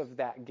use of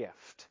that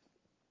gift.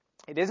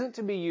 It isn't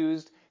to be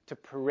used to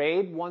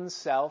parade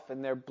oneself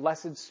and their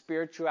blessed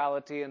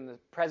spirituality in the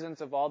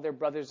presence of all their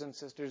brothers and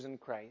sisters in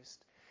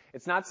Christ.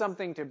 It's not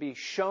something to be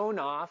shown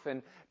off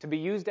and to be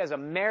used as a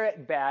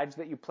merit badge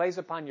that you place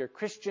upon your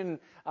Christian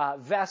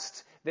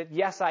vest that,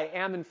 yes, I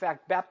am in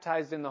fact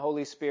baptized in the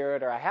Holy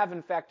Spirit, or I have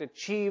in fact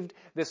achieved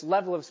this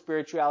level of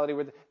spirituality.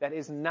 That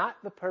is not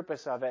the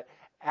purpose of it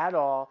at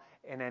all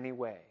in any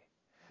way.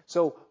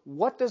 So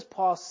what does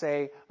Paul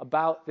say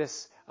about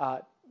this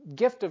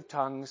gift of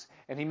tongues?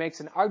 And he makes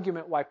an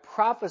argument why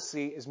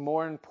prophecy is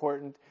more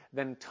important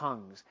than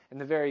tongues.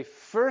 And the very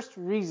first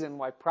reason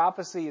why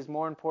prophecy is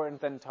more important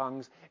than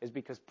tongues is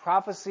because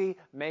prophecy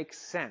makes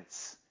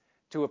sense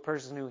to a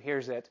person who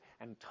hears it,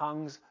 and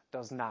tongues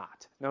does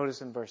not.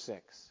 Notice in verse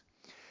 6.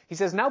 He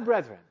says, "Now,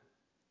 brethren,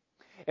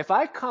 if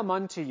I come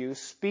unto you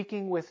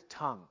speaking with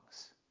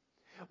tongues,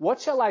 what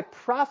shall I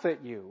profit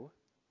you,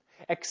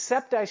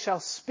 except I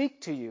shall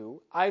speak to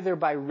you either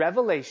by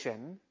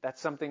revelation," that's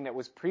something that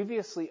was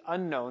previously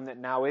unknown that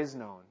now is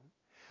known,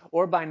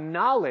 "or by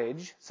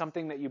knowledge,"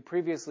 something that you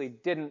previously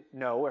didn't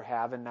know or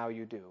have and now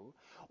you do,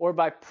 "or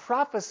by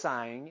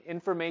prophesying,"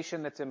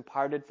 information that's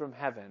imparted from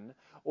heaven,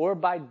 "or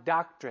by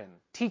doctrine,"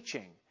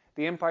 teaching,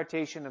 the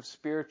impartation of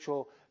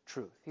spiritual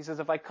truth. He says,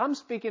 if I come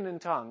speaking in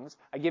tongues,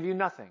 I give you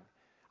nothing.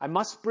 I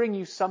must bring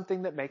you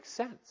something that makes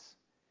sense.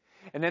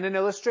 And then an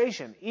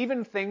illustration,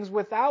 even things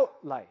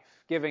without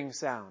life-giving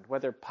sound,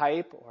 whether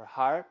pipe or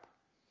harp,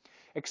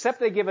 except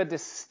they give a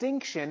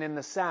distinction in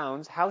the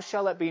sounds, how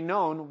shall it be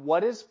known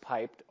what is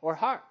piped or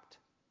harped?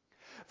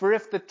 For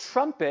if the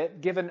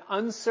trumpet give an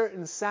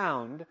uncertain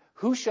sound,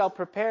 who shall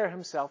prepare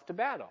himself to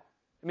battle?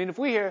 I mean, if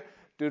we hear,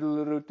 we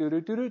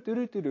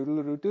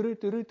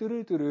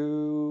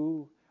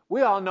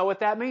all know what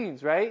that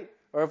means, right?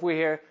 Or if we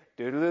hear,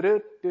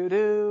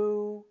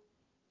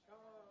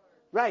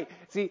 right.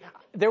 See,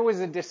 there was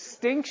a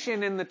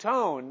distinction in the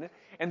tone,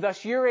 and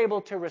thus you're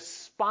able to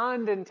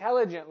respond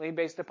intelligently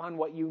based upon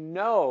what you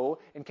know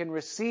and can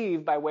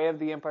receive by way of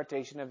the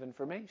impartation of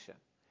information.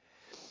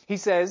 He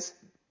says,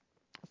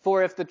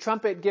 for if the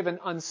trumpet give an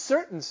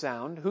uncertain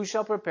sound, who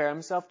shall prepare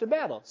himself to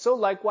battle? So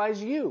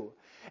likewise you,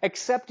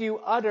 except you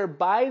utter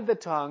by the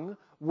tongue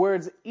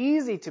words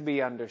easy to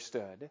be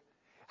understood,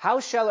 how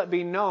shall it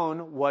be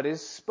known what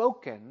is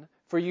spoken?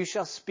 For you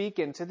shall speak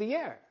into the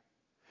air.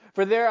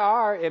 For there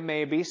are, it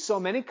may be, so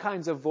many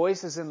kinds of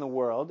voices in the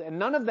world, and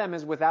none of them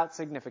is without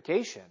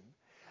signification.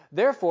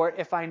 Therefore,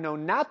 if I know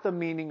not the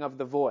meaning of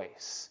the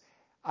voice,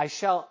 I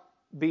shall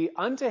be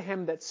unto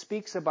him that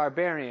speaks a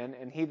barbarian,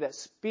 and he that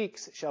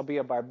speaks shall be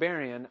a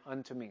barbarian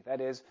unto me.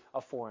 That is,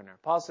 a foreigner.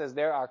 Paul says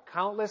there are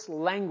countless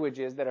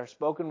languages that are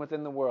spoken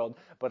within the world,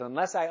 but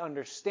unless I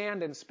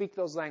understand and speak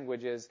those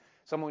languages,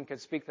 someone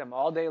could speak them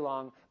all day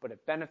long, but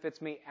it benefits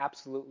me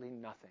absolutely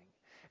nothing.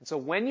 And so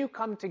when you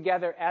come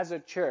together as a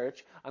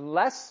church,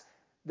 unless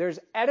there's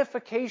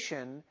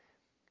edification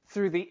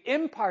through the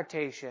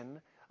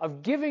impartation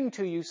of giving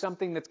to you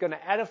something that's going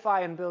to edify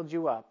and build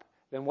you up,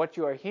 then what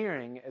you are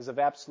hearing is of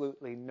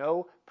absolutely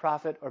no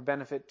profit or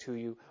benefit to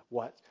you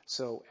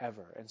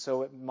whatsoever. And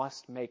so it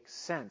must make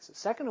sense.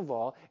 Second of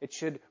all, it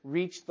should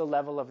reach the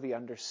level of the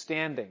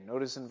understanding.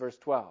 Notice in verse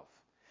 12.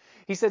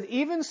 He said,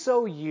 even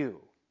so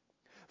you,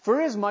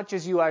 forasmuch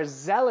as you are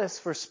zealous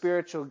for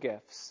spiritual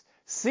gifts,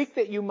 seek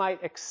that you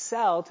might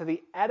excel to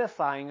the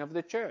edifying of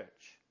the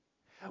church.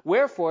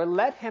 Wherefore,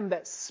 let him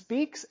that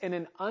speaks in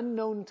an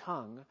unknown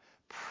tongue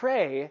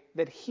pray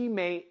that he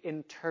may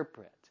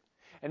interpret.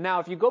 And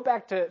now, if you go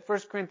back to 1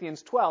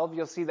 Corinthians 12,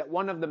 you'll see that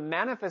one of the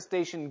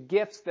manifestation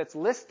gifts that's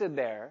listed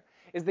there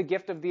is the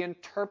gift of the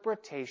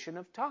interpretation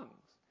of tongues.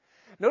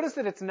 Notice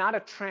that it's not a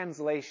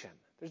translation.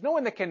 There's no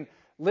one that can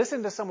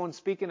listen to someone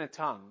speak in a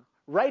tongue,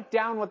 write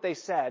down what they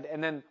said,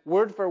 and then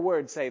word for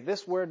word say,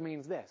 this word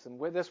means this, and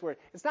with this word.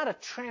 It's not a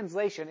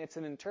translation, it's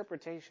an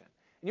interpretation.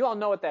 And you all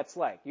know what that's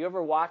like. You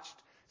ever watched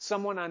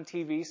someone on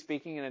TV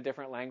speaking in a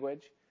different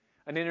language?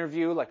 An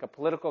interview, like a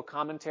political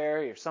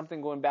commentary or something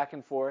going back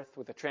and forth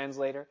with a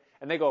translator,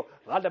 and they go,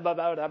 blah, blah, blah,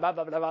 blah, blah,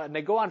 blah, blah, and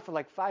they go on for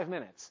like 5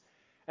 minutes.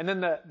 And then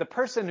the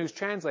person who's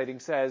translating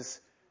says,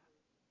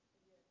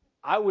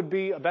 I would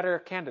be a better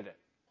candidate.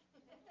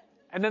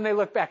 And then they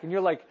look back, and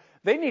you're like,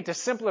 they need to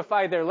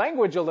simplify their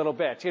language a little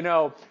bit, you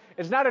know.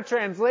 It's not a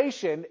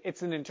translation,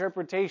 it's an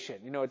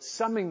interpretation. You know, it's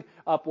summing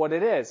up what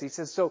it is. He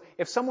says, so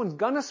if someone's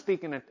going to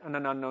speak in an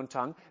unknown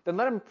tongue, then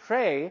let him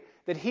pray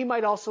that he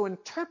might also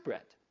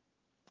interpret.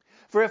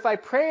 For if I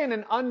pray in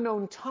an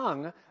unknown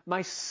tongue,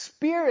 my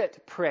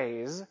spirit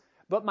prays,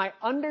 but my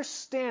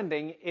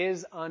understanding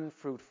is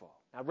unfruitful.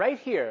 Now, right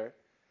here,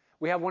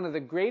 we have one of the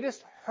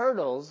greatest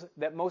hurdles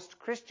that most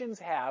Christians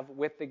have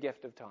with the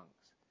gift of tongues.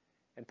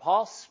 And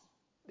Paul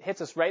hits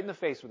us right in the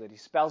face with it. He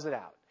spells it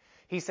out.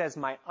 He says,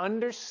 my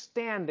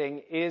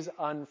understanding is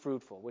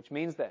unfruitful, which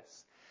means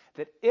this,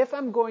 that if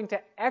I'm going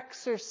to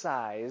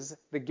exercise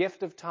the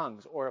gift of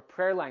tongues or a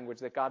prayer language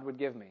that God would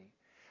give me,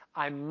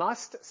 I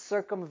must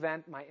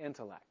circumvent my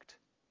intellect.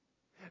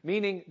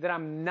 Meaning that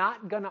I'm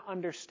not going to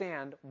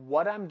understand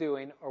what I'm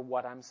doing or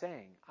what I'm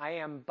saying. I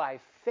am by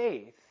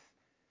faith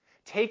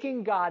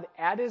taking God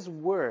at His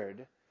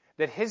word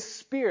that His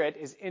Spirit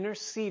is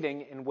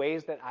interceding in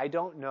ways that I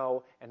don't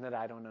know and that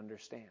I don't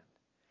understand.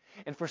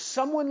 And for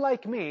someone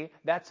like me,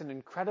 that's an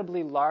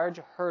incredibly large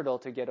hurdle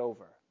to get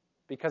over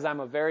because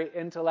I'm a very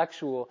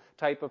intellectual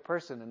type of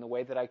person in the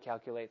way that I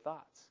calculate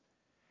thoughts.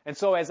 And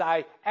so as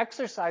I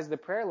exercise the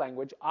prayer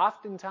language,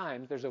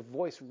 oftentimes there's a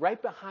voice right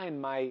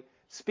behind my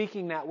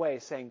speaking that way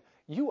saying,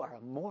 you are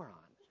a moron.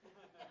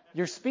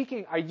 You're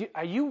speaking,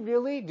 are you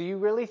really, do you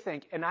really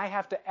think? And I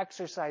have to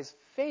exercise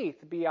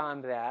faith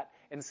beyond that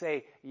and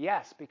say,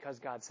 yes, because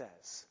God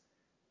says.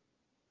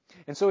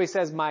 And so he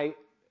says, my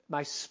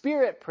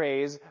spirit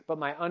prays, but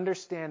my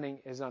understanding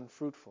is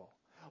unfruitful.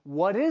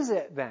 What is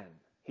it then?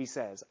 He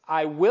says,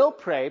 I will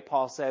pray,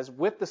 Paul says,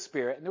 with the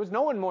Spirit. And there was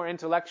no one more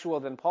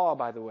intellectual than Paul,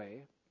 by the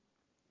way.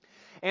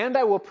 And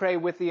I will pray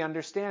with the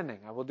understanding.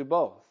 I will do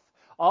both.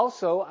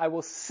 Also, I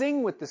will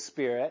sing with the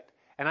Spirit,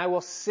 and I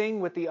will sing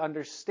with the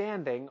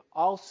understanding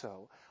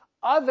also.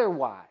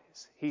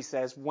 Otherwise, he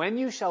says, when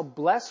you shall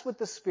bless with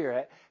the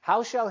Spirit,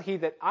 how shall he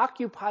that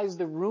occupies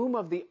the room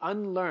of the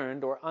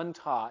unlearned or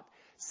untaught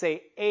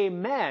say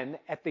amen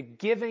at the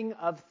giving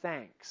of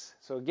thanks?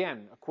 So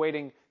again,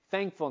 equating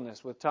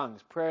thankfulness with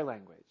tongues, prayer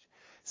language.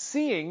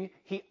 Seeing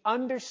he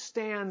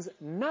understands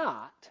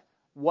not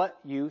what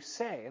you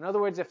say. In other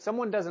words, if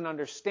someone doesn't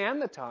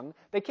understand the tongue,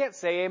 they can't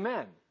say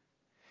amen.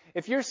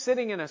 If you're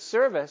sitting in a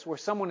service where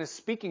someone is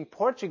speaking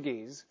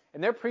Portuguese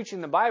and they're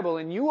preaching the Bible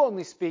and you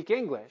only speak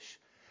English,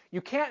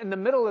 you can't in the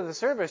middle of the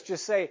service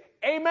just say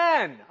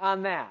amen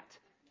on that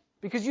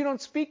because you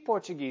don't speak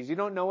Portuguese. You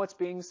don't know what's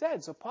being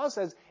said. So Paul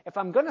says, if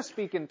I'm going to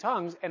speak in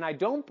tongues and I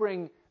don't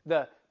bring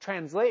the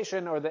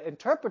translation or the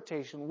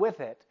interpretation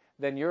with it,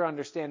 then your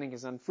understanding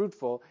is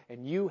unfruitful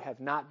and you have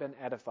not been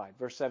edified.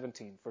 Verse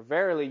 17, for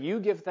verily you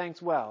give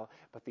thanks well,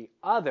 but the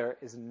other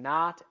is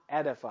not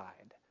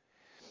edified.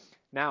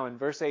 Now in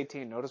verse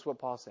 18, notice what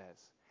Paul says.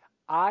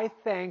 I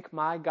thank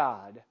my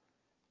God,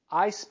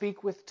 I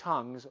speak with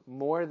tongues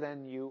more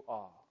than you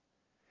all.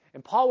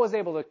 And Paul was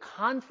able to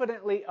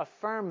confidently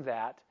affirm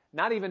that,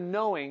 not even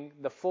knowing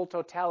the full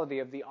totality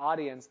of the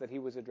audience that he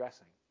was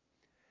addressing.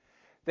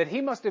 That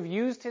he must have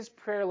used his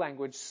prayer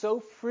language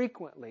so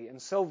frequently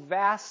and so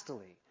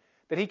vastly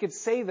that he could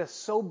say this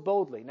so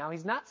boldly. Now,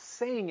 he's not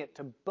saying it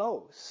to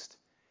boast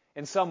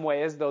in some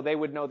way as though they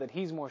would know that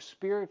he's more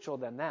spiritual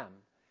than them.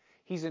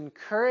 He's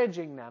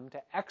encouraging them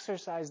to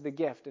exercise the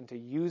gift and to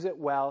use it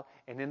well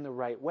and in the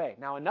right way.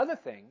 Now, another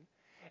thing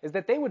is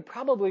that they would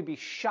probably be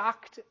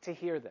shocked to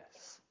hear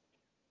this.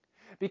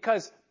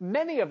 Because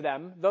many of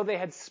them, though they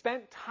had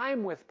spent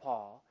time with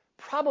Paul,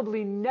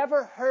 probably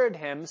never heard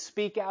him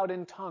speak out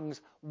in tongues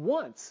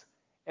once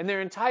in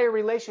their entire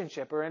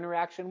relationship or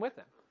interaction with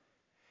him.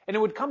 And it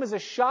would come as a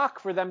shock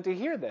for them to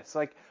hear this.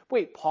 Like,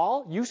 wait,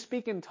 Paul, you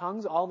speak in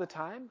tongues all the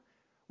time?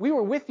 We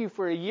were with you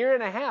for 1.5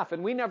 years,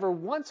 and we never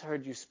once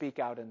heard you speak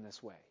out in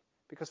this way.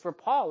 Because for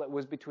Paul, it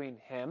was between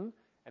him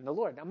and the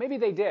Lord. Now, maybe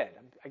they did.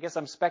 I guess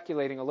I'm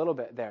speculating a little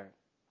bit there.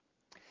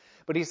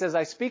 But he says,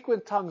 I speak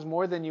with tongues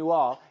more than you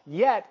all,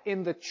 yet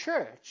in the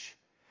church,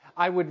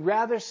 I would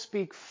rather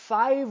speak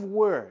 5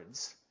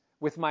 words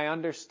with my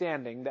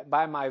understanding, that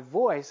by my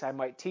voice I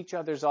might teach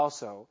others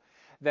also,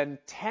 than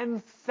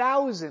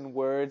 10,000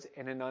 words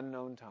in an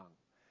unknown tongue.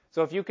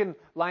 So if you can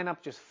line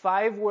up just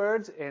 5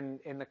 words in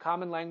the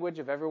common language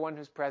of everyone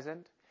who's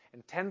present,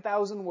 and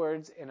 10,000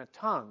 words in a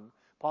tongue,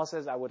 Paul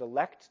says, I would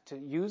elect to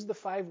use the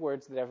 5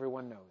 words that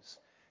everyone knows.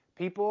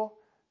 People,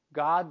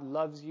 God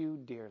loves you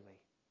dearly.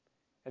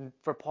 And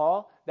for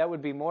Paul, that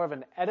would be more of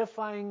an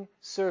edifying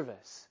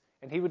service.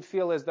 And he would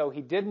feel as though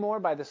he did more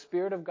by the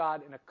Spirit of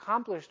God and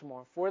accomplished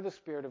more for the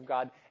Spirit of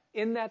God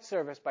in that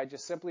service by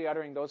just simply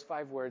uttering those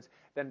 5 words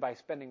than by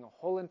spending a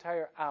whole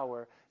entire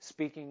hour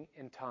speaking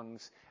in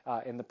tongues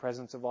in the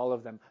presence of all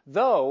of them.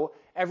 Though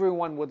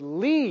everyone would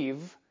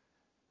leave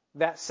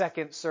that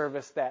second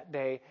service that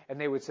day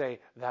and they would say,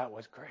 that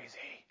was crazy.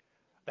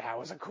 That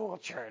was a cool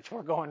church.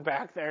 We're going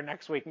back there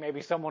next week.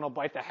 Maybe someone will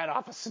bite the head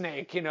off a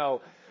snake,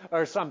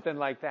 or something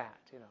like that,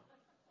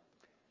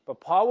 But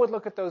Paul would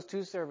look at those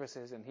 2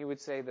 services and he would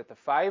say that the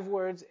 5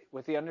 words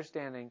with the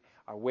understanding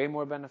are way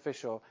more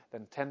beneficial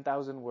than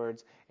 10,000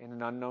 words in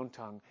an unknown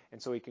tongue.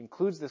 And so he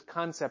concludes this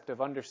concept of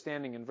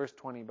understanding in verse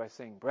 20 by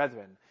saying,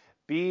 Brethren,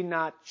 be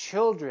not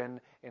children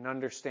in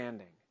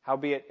understanding.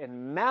 Howbeit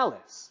in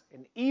malice,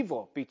 in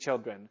evil, be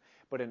children,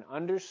 but in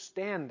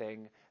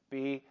understanding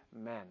be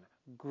men.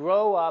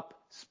 Grow up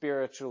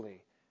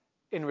spiritually.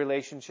 in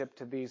relationship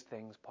to these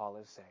things Paul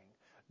is saying.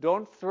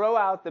 Don't throw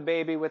out the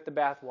baby with the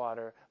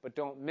bathwater, but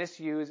don't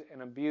misuse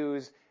and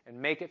abuse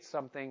and make it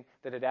something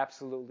that it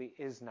absolutely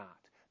is not.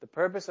 The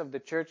purpose of the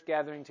church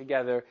gathering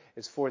together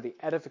is for the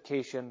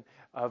edification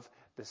of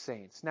the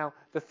saints. Now,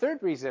 the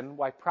third reason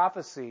why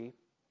prophecy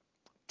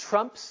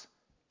trumps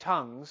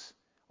tongues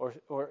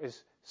or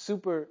is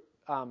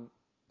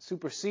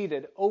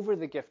superseded over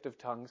the gift of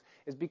tongues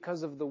is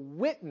because of the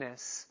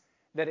witness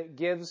that it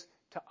gives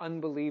to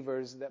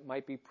unbelievers that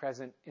might be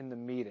present in the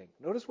meeting.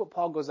 Notice what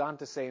Paul goes on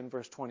to say in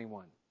verse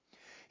 21.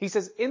 He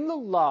says, "In the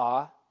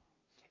law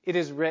it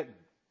is written,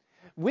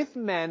 with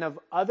men of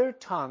other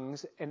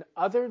tongues and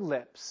other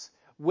lips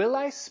will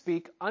I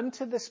speak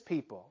unto this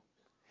people,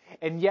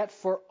 and yet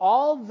for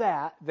all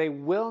that they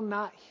will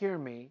not hear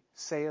me,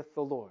 saith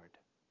the Lord.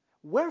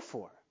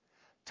 Wherefore,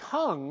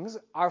 tongues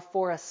are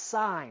for a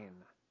sign,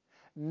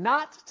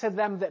 not to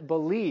them that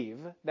believe,"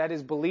 that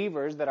is,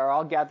 believers that are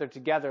all gathered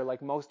together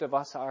like most of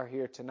us are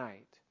here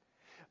tonight,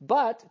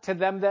 "but to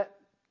them that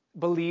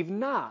believe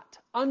not,"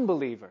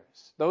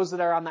 unbelievers, those that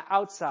are on the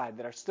outside,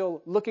 that are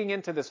still looking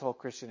into this whole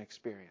Christian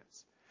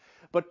experience.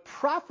 "But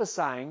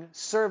prophesying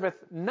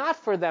serveth not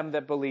for them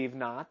that believe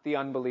not," the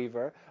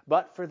unbeliever,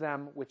 "but for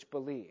them which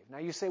believe." Now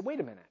you say, wait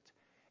a minute.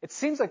 It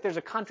seems like there's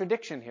a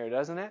contradiction here,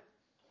 doesn't it?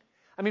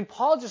 I mean,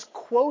 Paul just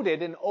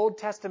quoted an Old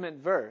Testament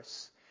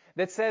verse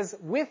that says,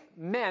 "With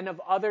men of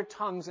other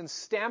tongues and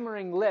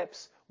stammering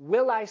lips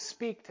will I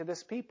speak to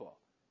this people."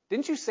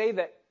 Didn't you say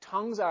that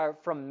tongues are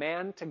from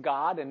man to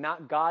God and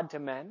not God to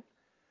men?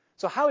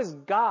 So how is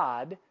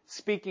God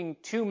speaking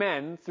to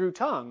men through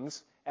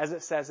tongues, as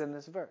it says in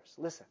this verse?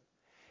 Listen,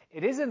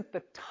 it isn't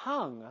the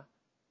tongue,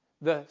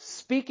 the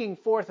speaking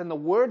forth and the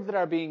words that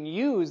are being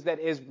used that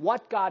is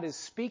what God is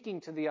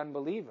speaking to the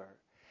unbeliever.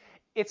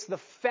 It's the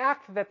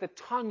fact that the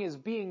tongue is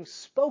being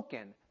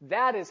spoken.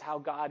 That is how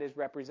God is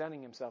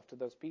representing himself to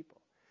those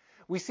people.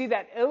 We see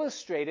that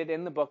illustrated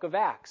in the book of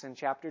Acts in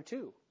chapter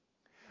 2.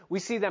 We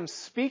see them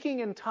speaking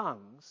in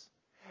tongues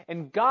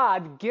and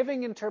God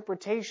giving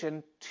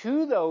interpretation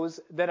to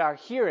those that are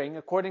hearing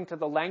according to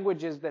the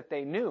languages that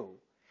they knew.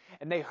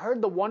 And they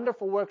heard the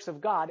wonderful works of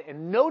God,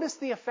 and notice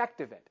the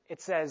effect of it.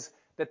 It says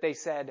that they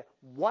said,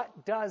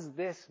 "What does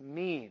this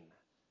mean?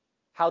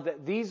 How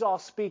that these all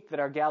speak that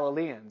are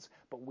Galileans,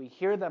 but we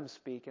hear them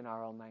speak in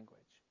our own language."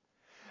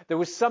 There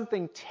was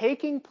something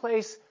taking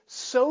place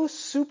so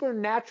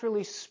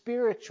supernaturally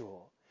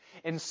spiritual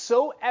and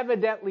so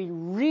evidently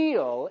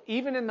real,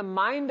 even in the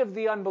mind of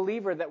the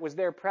unbeliever that was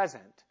there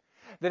present,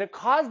 that it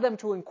caused them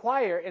to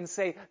inquire and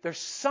say, there's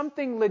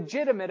something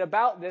legitimate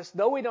about this,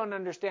 though we don't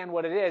understand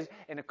what it is,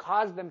 and it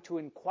caused them to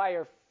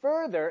inquire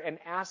further and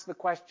ask the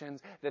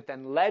questions that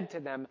then led to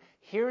them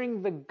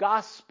hearing the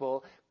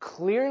gospel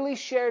clearly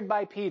shared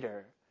by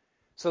Peter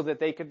so that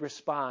they could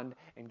respond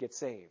and get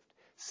saved.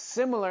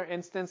 Similar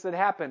instance that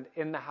happened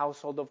in the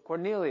household of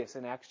Cornelius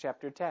in Acts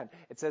chapter 10.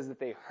 It says that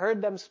they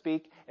heard them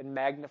speak and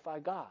magnify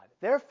God.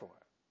 Therefore,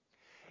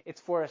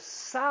 it's for a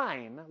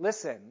sign,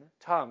 listen,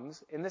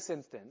 tongues in this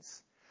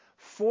instance,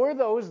 for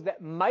those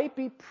that might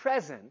be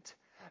present,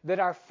 that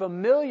are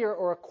familiar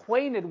or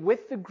acquainted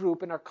with the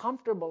group and are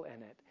comfortable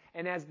in it.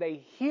 And as they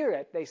hear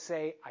it, they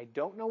say, "I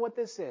don't know what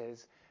this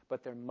is,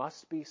 but there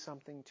must be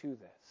something to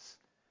this.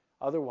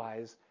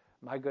 Otherwise,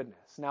 my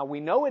goodness." Now, we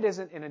know it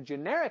isn't in a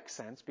generic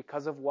sense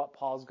because of what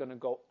Paul's going to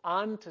go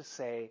on to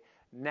say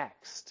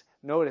next.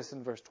 Notice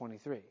in verse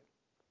 23.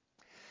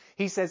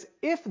 He says,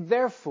 "If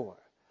therefore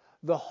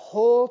the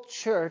whole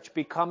church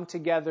be come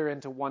together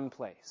into one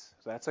place."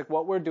 So that's like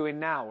what we're doing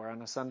now. We're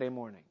on a Sunday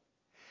morning.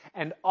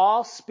 "And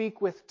all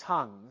speak with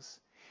tongues,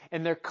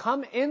 and there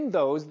come in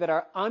those that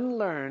are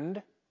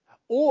unlearned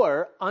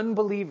or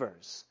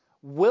unbelievers,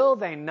 will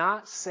they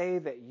not say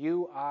that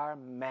you are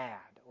mad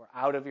or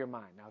out of your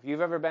mind?" Now, if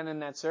you've ever been in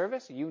that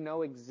service, you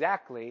know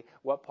exactly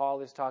what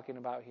Paul is talking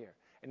about here.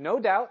 And no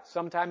doubt,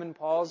 sometime in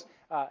Paul's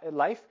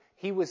life,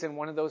 he was in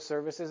one of those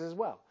services as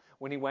well.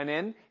 When he went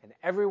in and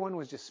everyone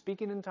was just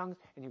speaking in tongues,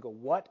 and you go,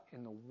 what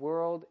in the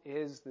world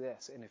is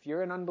this? And if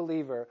you're an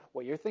unbeliever,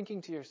 what you're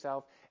thinking to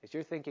yourself is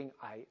you're thinking,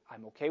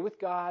 I'm okay with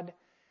God.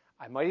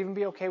 I might even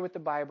be okay with the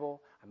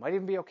Bible. I might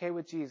even be okay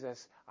with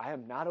Jesus. I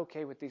am not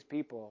okay with these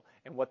people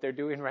and what they're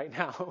doing right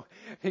now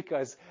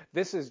because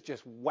this is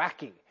just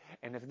wacky.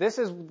 And if this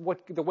is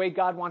the way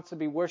God wants to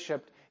be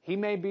worshipped, he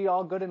may be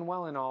all good and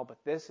well and all,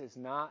 but this is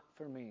not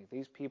for me.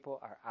 These people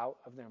are out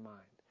of their mind.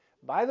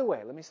 By the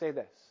way, let me say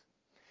this,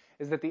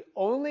 is that the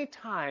only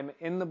time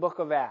in the book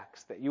of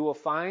Acts that you will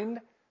find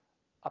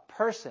a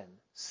person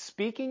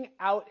speaking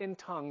out in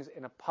tongues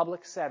in a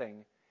public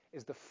setting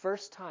is the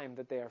first time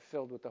that they are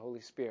filled with the Holy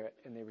Spirit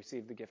and they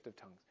receive the gift of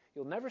tongues.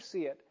 You'll never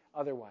see it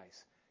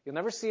otherwise. You'll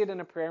never see it in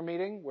a prayer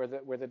meeting where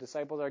the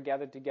disciples are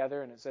gathered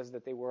together and it says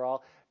that they were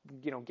all,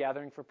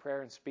 gathering for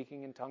prayer and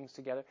speaking in tongues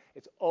together.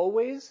 It's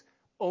always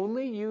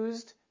only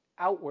used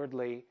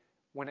outwardly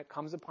when it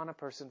comes upon a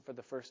person for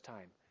the first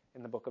time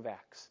in the book of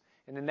Acts.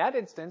 And in that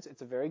instance,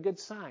 it's a very good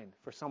sign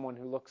for someone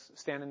who looks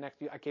standing next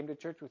to you. I came to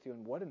church with you,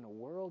 and what in the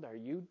world are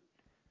you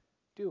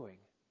doing?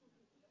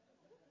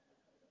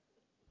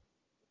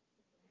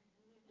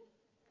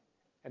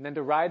 And then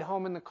to ride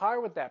home in the car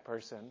with that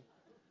person.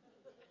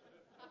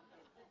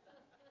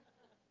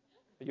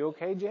 Are you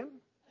okay, Jim?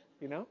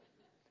 You know?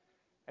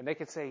 And they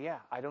could say, yeah,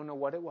 I don't know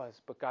what it was,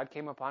 but God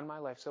came upon my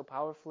life so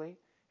powerfully,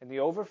 and the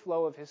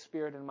overflow of His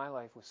Spirit in my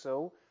life was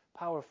so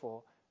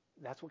powerful,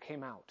 that's what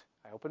came out.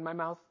 I opened my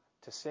mouth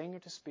to sing or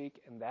to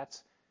speak, and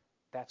that's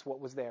what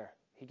was there.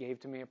 He gave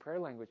to me a prayer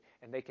language,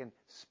 and they can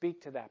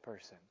speak to that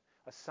person,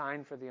 a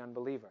sign for the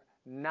unbeliever.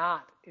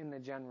 Not in the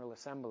general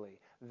assembly.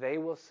 They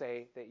will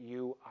say that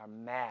you are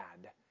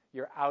mad.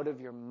 You're out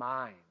of your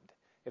mind,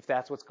 if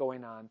that's what's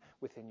going on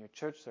within your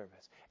church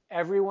service.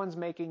 Everyone's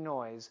making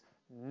noise.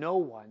 No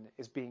one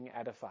is being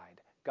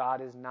edified.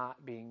 God is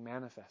not being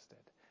manifested.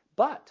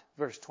 But,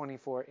 verse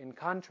 24, in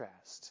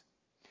contrast,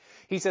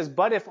 he says,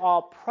 but if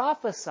all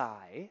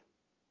prophesy,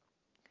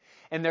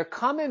 and there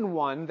come in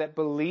one that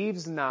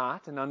believes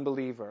not, an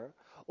unbeliever,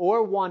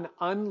 or one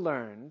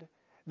unlearned,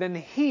 then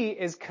he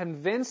is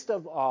convinced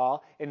of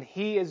all, and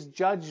he is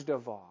judged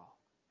of all.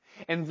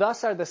 And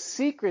thus are the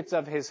secrets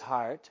of his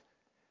heart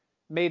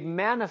made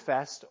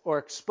manifest or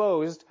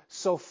exposed,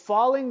 so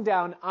falling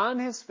down on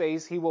his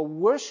face, he will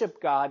worship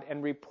God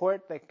and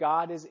report that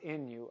God is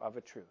in you of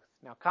a truth.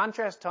 Now,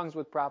 contrast tongues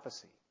with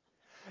prophecy.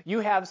 You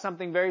have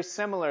something very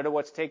similar to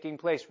what's taking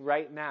place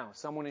right now.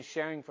 Someone is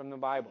sharing from the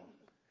Bible.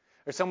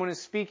 Or someone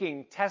is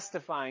speaking,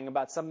 testifying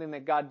about something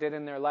that God did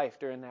in their life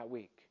during that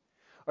week.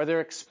 Or they're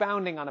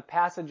expounding on a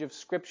passage of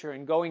Scripture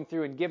and going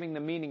through and giving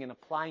the meaning and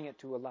applying it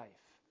to a life.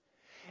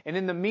 And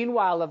in the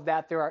meanwhile of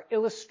that, there are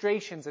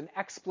illustrations and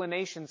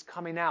explanations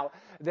coming out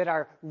that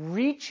are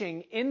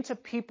reaching into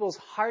people's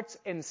hearts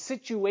and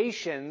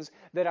situations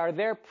that are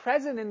there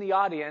present in the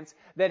audience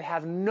that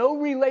have no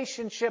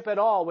relationship at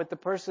all with the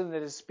person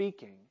that is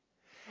speaking.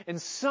 And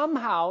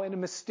somehow, in a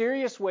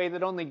mysterious way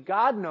that only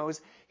God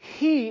knows,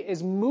 He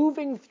is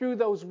moving through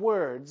those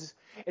words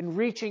and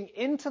reaching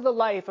into the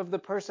life of the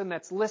person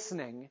that's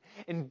listening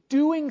and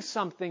doing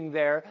something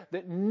there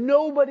that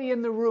nobody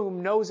in the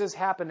room knows is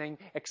happening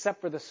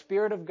except for the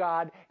Spirit of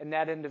God and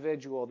that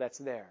individual that's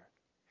there.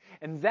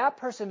 And that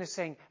person is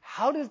saying,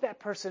 how does that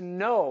person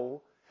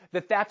know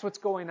that that's what's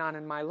going on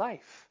in my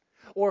life?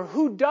 Or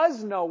who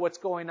does know what's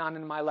going on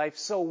in my life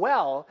so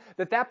well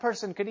that that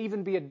person could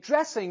even be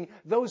addressing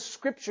those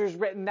scriptures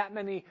written that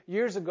many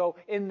years ago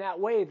in that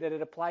way that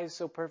it applies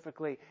so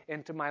perfectly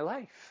into my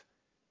life?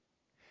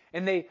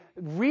 And they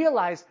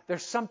realize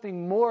there's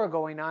something more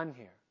going on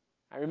here.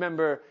 I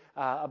remember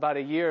about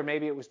a year,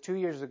 maybe it was 2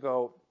 years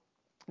ago,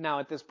 now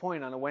at this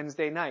point on a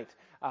Wednesday night,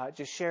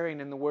 just sharing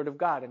in the Word of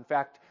God. In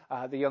fact,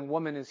 the young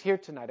woman is here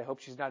tonight. I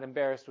hope she's not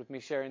embarrassed with me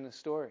sharing the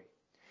story.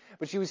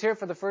 But she was here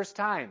for the first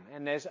time,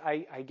 and as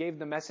I gave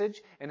the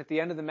message, and at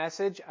the end of the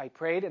message, I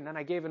prayed, and then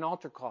I gave an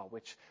altar call,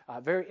 which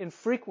very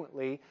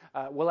infrequently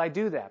will I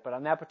do that. But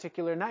on that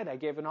particular night, I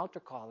gave an altar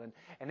call,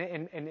 and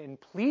in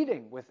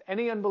pleading with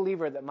any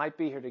unbeliever that might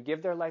be here to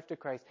give their life to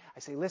Christ, I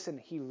say, listen,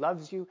 He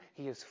loves you,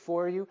 He is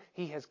for you,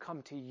 He has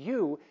come to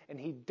you, and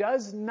He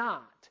does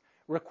not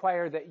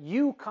require that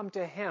you come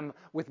to Him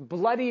with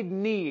bloodied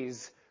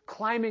knees,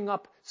 climbing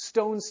up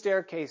stone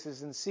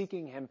staircases and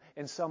seeking Him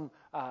in some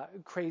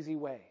crazy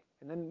way.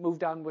 And then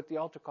moved on with the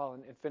altar call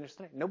and finished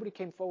the night. Nobody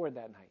came forward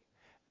that night.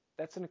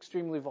 That's an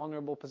extremely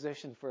vulnerable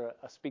position for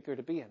a speaker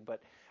to be in,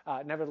 but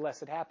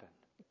nevertheless it happened.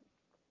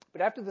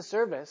 But after the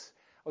service,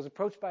 I was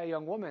approached by a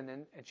young woman,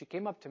 and she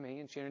came up to me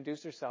and she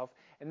introduced herself,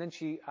 and then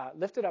she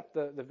lifted up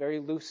the very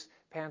loose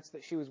pants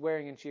that she was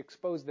wearing, and she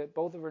exposed that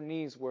both of her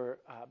knees were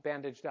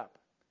bandaged up.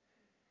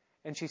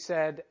 And she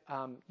said,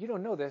 you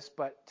don't know this,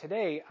 but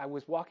today I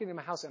was walking in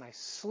my house and I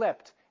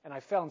slipped and I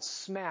fell and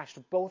smashed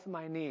both of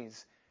my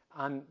knees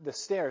on the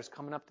stairs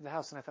coming up to the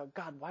house. And I thought,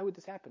 God, why would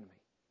this happen to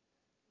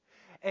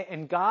me?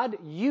 And God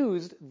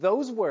used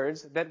those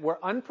words that were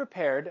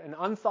unprepared and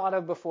unthought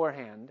of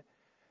beforehand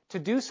to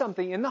do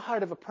something in the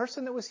heart of a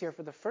person that was here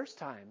for the first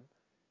time,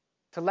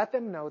 to let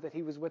them know that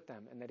He was with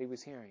them and that He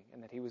was hearing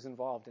and that He was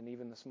involved in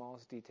even the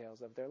smallest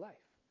details of their life.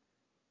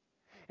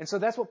 And so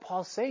that's what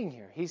Paul's saying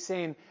here. He's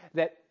saying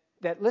that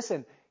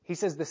listen, he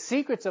says the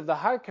secrets of the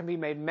heart can be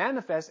made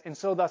manifest, and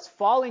so thus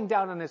falling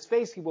down on his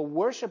face, he will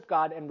worship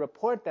God and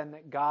report then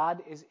that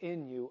God is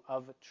in you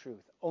of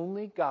truth.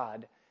 Only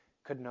God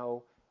could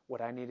know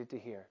what I needed to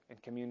hear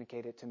and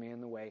communicate it to me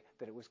in the way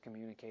that it was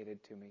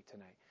communicated to me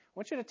tonight. I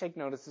want you to take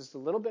notice. This is a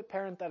little bit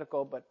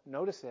parenthetical, but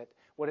notice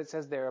what it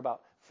says there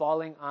about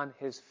falling on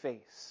his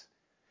face.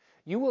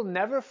 You will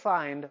never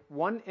find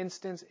one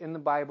instance in the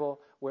Bible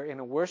where in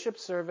a worship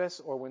service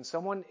or when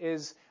someone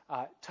is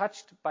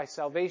touched by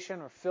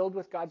salvation or filled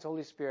with God's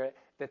Holy Spirit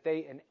that they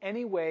in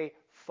any way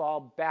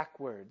fall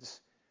backwards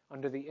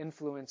under the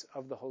influence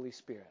of the Holy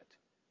Spirit.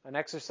 An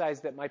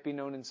exercise that might be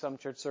known in some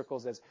church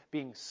circles as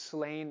being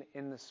slain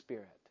in the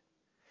Spirit.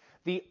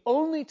 The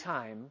only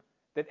time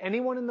that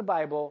anyone in the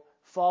Bible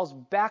falls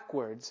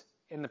backwards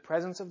in the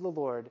presence of the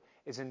Lord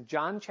is in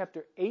John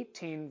chapter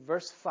 18,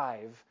 verse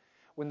 5,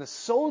 when the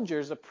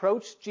soldiers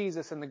approached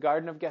Jesus in the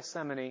Garden of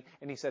Gethsemane,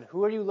 and he said,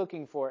 "Who are you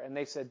looking for?" And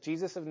they said,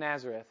 "Jesus of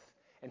Nazareth."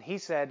 And he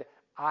said,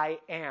 "I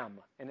am."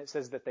 And it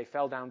says that they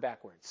fell down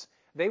backwards.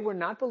 They were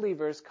not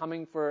believers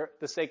coming for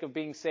the sake of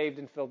being saved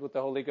and filled with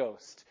the Holy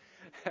Ghost.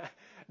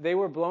 They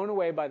were blown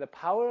away by the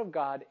power of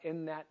God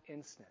in that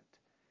instant.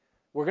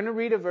 We're going to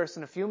read a verse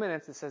in a few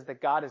minutes that says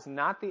that God is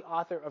not the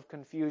author of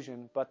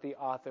confusion, but the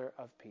author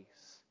of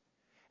peace.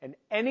 And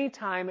any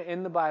time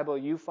in the Bible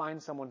you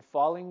find someone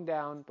falling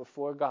down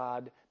before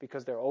God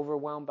because they're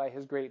overwhelmed by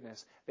His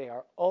greatness, they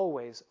are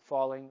always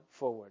falling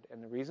forward.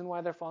 And the reason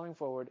why they're falling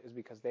forward is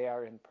because they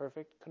are in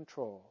perfect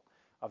control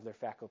of their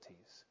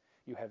faculties.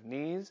 You have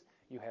knees,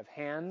 you have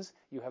hands,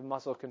 you have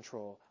muscle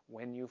control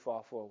when you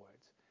fall forwards.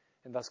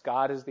 And thus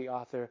God is the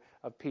author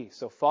of peace.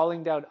 So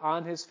falling down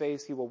on his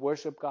face, he will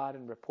worship God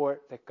and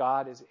report that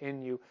God is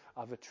in you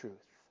of a truth.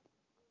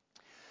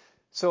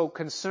 So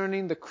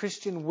concerning the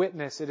Christian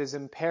witness, it is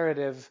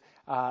imperative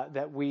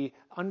that we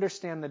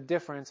understand the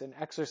difference and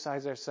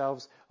exercise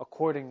ourselves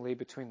accordingly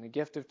between the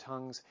gift of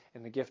tongues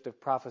and the gift of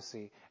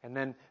prophecy. And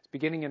then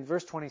beginning in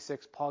verse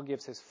 26, Paul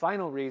gives his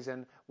final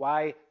reason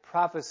why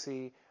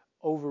prophecy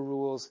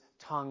overrules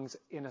tongues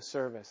in a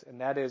service, and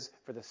that is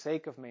for the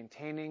sake of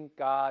maintaining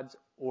God's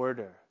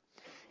order.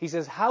 He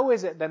says, "How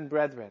is it then,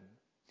 brethren,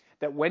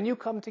 that when you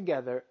come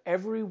together,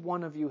 every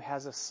one of you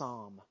has a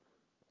psalm,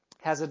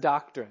 has a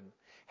doctrine,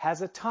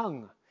 has a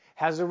tongue,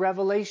 has a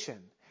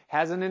revelation,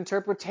 has an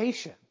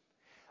interpretation?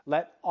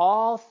 Let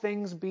all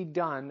things be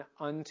done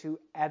unto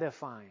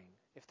edifying."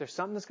 If there's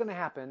something that's going to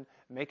happen,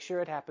 make sure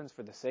it happens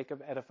for the sake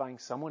of edifying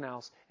someone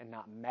else and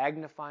not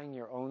magnifying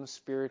your own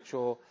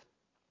spiritual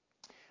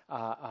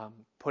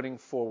putting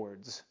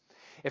forwards.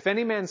 "If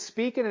any man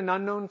speak in an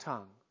unknown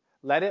tongue,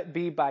 let it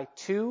be by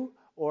 2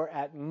 or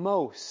at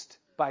most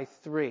by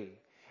 3,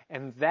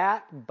 and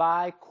that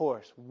by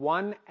course,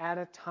 one at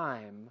a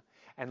time,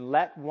 and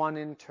let one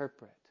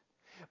interpret.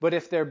 But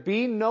if there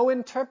be no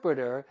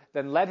interpreter,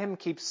 then let him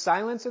keep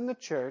silence in the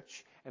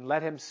church, and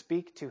let him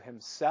speak to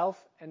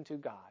himself and to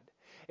God."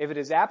 If it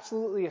is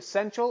absolutely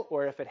essential,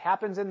 or if it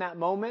happens in that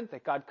moment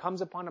that God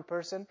comes upon a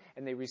person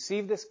and they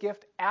receive this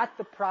gift at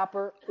the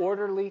proper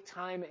orderly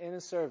time in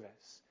a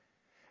service,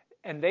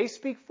 and they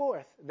speak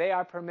forth, they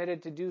are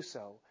permitted to do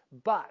so.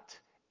 But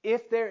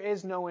if there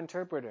is no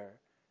interpreter,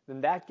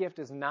 then that gift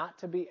is not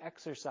to be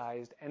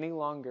exercised any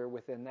longer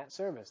within that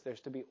service.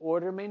 There's to be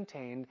order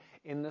maintained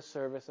in the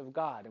service of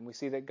God. And we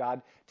see that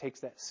God takes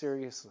that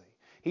seriously.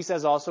 He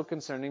says also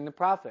concerning the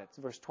prophets,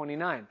 verse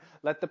 29,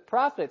 "Let the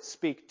prophets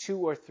speak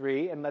 2 or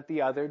 3, and let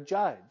the other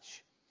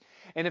judge.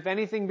 And if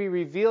anything be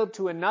revealed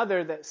to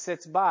another that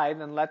sits by,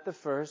 then let the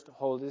first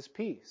hold his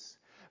peace.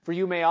 For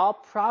you may all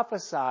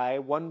prophesy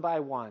one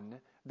by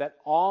one, that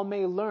all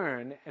may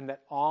learn and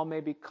that all may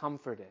be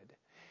comforted."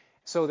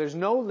 So there's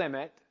no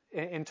limit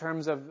in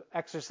terms of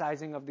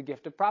exercising of the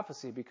gift of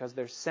prophecy because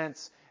there's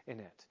sense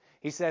in it.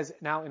 He says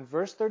now in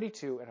verse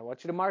 32, and I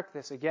want you to mark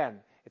this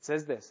again, it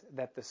says this,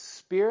 that the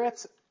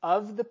spirits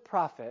of the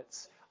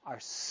prophets are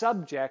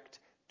subject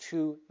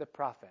to the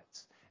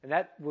prophets. And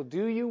that will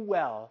do you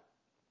well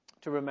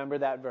to remember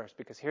that verse,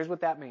 because here's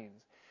what that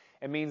means.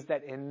 It means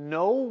that in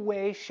no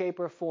way, shape,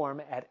 or form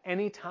at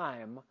any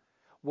time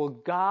will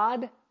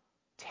God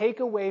take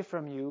away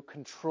from you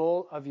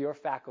control of your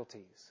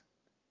faculties.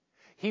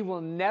 He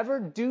will never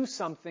do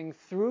something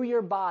through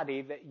your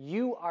body that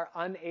you are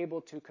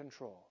unable to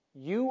control.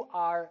 You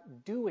are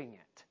doing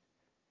it.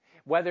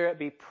 Whether it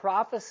be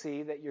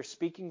prophecy that you're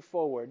speaking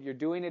forward, you're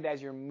doing it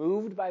as you're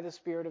moved by the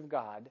Spirit of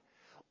God,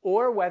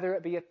 or whether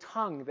it be a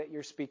tongue that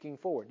you're speaking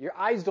forward. Your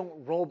eyes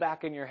don't roll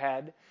back in your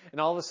head,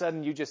 and all of a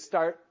sudden you just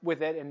start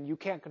with it and you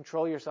can't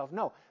control yourself.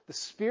 No, the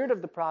spirit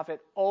of the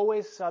prophet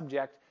always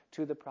subject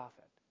to the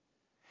prophet.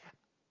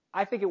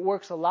 I think it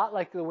works a lot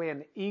like the way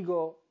an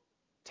eagle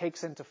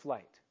takes into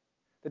flight.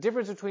 The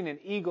difference between an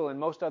eagle and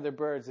most other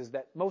birds is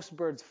that most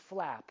birds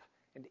flap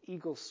and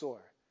eagles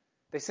soar.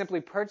 They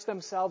simply perch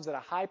themselves at a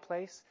high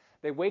place.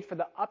 They wait for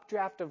the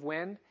updraft of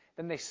wind.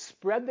 Then they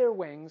spread their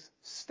wings,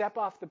 step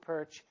off the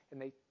perch,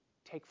 and they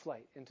take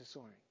flight into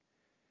soaring.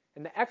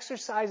 And the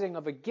exercising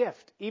of a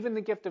gift, even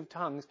the gift of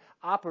tongues,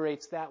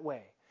 operates that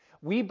way.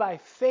 We, by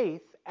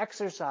faith,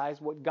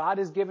 exercise what God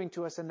is giving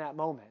to us in that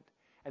moment.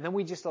 And then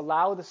we just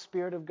allow the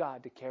Spirit of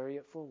God to carry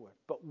it forward.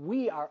 But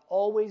we are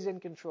always in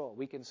control.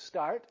 We can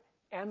start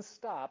and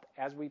stop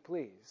as we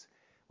please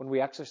when we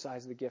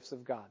exercise the gifts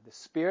of God. The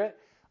Spirit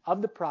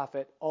of the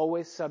prophet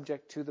always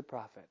subject to the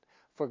prophet.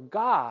 For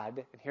God,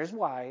 and here's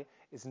why,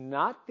 is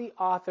not the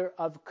author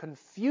of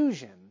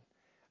confusion,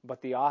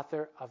 but the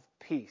author of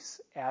peace,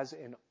 as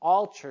in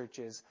all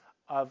churches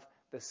of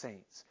the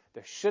saints.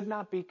 There should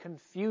not be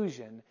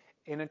confusion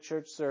in a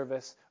church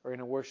service or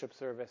in a worship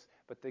service,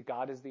 but that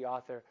God is the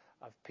author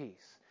of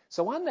peace.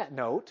 So on that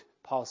note,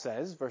 Paul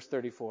says, verse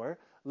 34,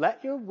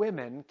 "Let your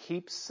women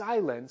keep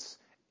silence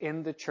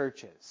in the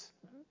churches."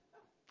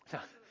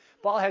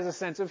 Paul has a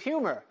sense of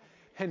humor.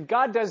 And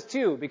God does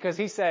too, because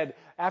he said,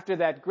 after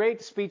that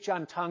great speech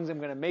on tongues, I'm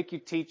going to make you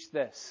teach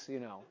this,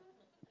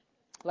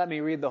 Let me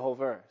read the whole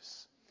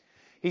verse.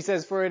 He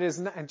says, "For it is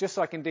not," and just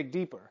so I can dig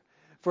deeper,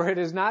 "For it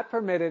is not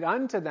permitted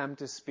unto them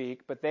to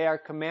speak, but they are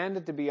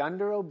commanded to be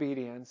under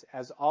obedience,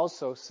 as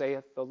also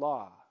saith the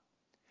law.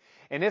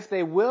 And if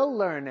they will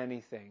learn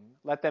anything,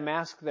 let them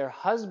ask their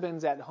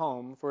husbands at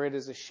home, for it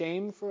is a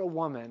shame for a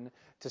woman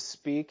to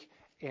speak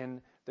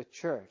in the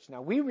church.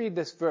 Now, we read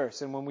this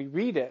verse, and when we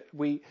read it,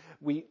 we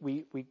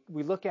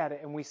look at it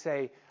and we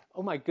say,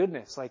 oh my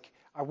goodness, like,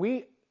 are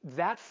we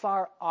that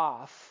far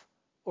off,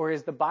 or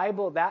is the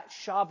Bible that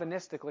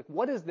chauvinistic? Like,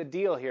 what is the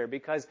deal here?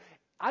 Because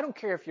I don't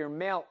care if you're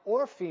male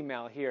or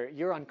female here,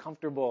 you're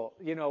uncomfortable,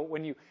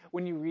 when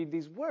you read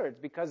these words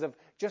because of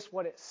just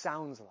what it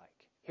sounds like.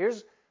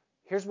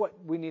 Here's what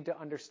we need to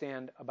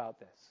understand about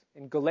this.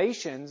 In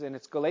Galatians, and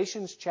it's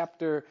Galatians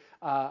chapter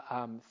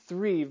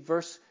 3,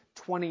 verse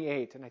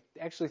 28, and I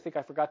actually think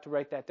I forgot to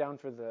write that down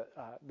for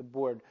the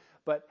board,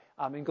 but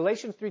in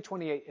Galatians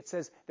 3:28, it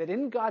says that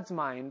in God's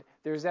mind,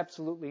 there's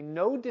absolutely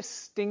no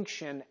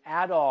distinction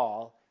at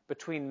all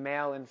between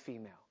male and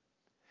female.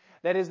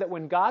 That is, that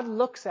when God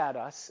looks at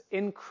us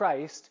in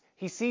Christ,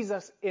 he sees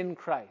us in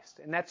Christ.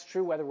 And that's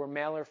true whether we're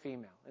male or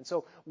female. And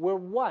so we're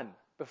one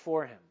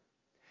before him.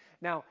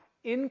 Now,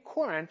 in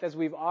Corinth, as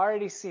we've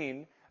already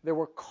seen, there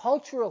were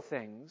cultural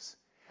things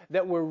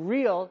that were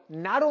real,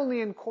 not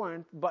only in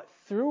Corinth, but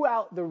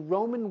throughout the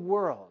Roman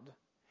world,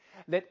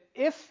 that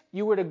if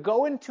you were to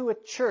go into a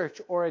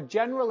church or a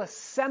general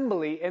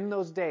assembly in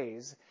those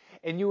days,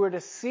 and you were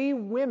to see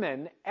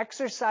women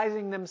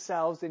exercising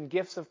themselves in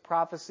gifts of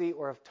prophecy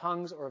or of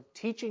tongues or of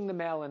teaching the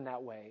male in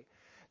that way,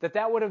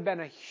 that would have been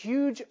a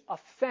huge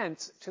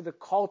offense to the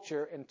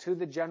culture and to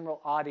the general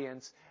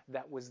audience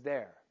that was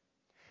there.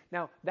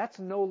 Now, that's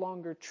no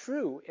longer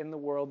true in the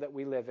world that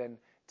we live in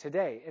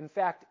today. In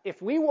fact,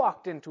 if we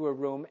walked into a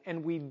room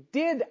and we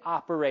did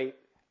operate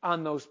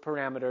on those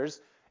parameters,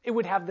 it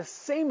would have the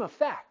same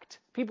effect.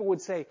 People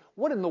would say,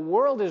 what in the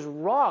world is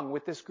wrong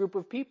with this group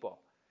of people?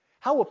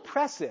 How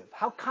oppressive,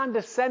 how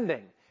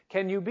condescending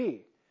can you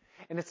be?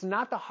 And it's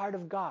not the heart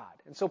of God.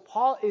 And so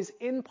Paul is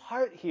in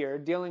part here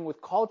dealing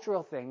with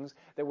cultural things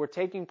that were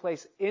taking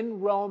place in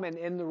Rome and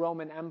in the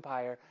Roman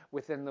Empire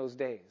within those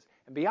days.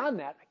 And beyond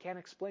that, I can't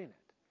explain it.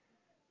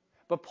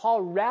 But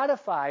Paul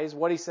ratifies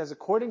what he says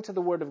according to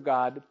the Word of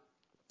God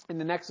in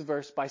the next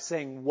verse by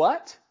saying,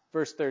 what?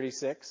 Verse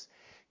 36,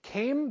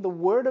 came the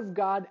Word of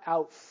God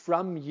out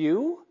from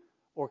you,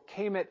 or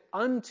came it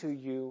unto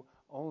you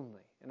only?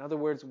 In other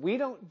words, we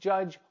don't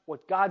judge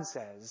what God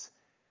says.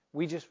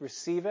 We just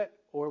receive it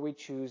or we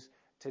choose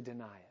to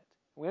deny it.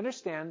 We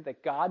understand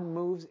that God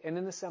moves in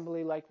an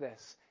assembly like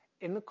this,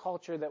 in the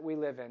culture that we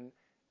live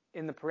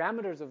in the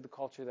parameters of the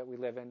culture that we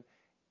live in,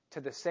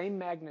 to the same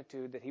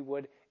magnitude that he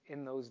would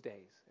in those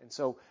days. And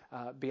so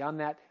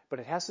beyond that, but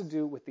it has to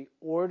do with the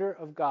order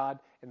of God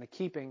and the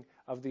keeping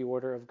of the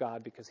order of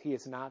God, because he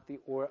is not the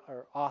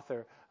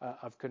author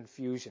of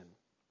confusion.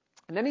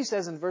 And then he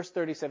says in verse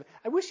 37,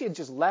 I wish he had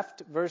just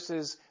left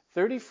verses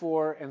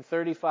 34 and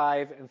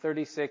 35 and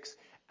 36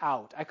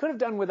 out. I could have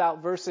done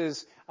without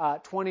verses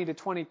 20 to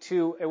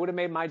 22. It would have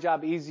made my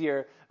job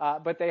easier,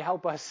 but they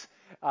help us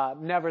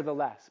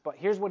nevertheless. But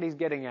here's what he's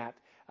getting at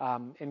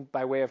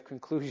by way of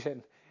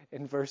conclusion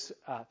in verse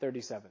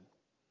 37.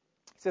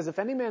 He says, if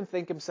any man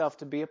think himself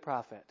to be a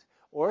prophet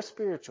or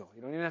spiritual,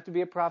 you don't even have to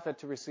be a prophet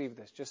to receive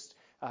this, just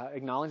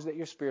acknowledge that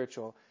you're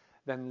spiritual,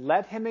 then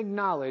let him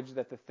acknowledge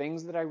that the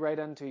things that I write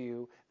unto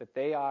you, that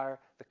they are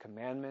the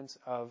commandments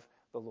of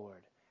the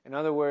Lord. In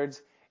other words,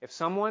 if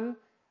someone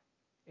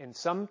in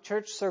some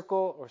church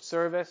circle or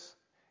service,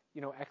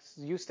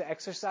 used to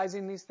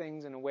exercising these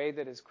things in a way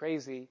that is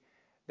crazy,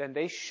 then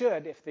they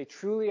should, if they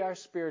truly are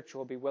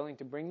spiritual, be willing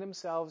to bring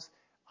themselves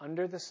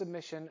under the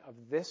submission of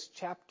this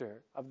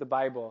chapter of the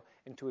Bible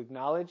and to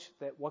acknowledge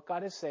that what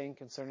God is saying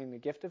concerning the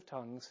gift of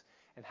tongues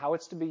and how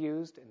it's to be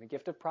used, and the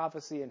gift of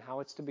prophecy and how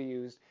it's to be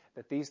used,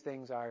 that these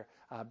things are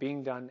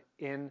being done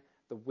in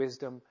the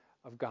wisdom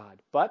of God.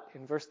 But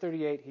in verse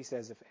 38, he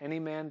says, if any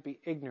man be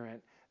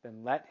ignorant,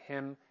 then let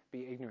him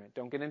be ignorant.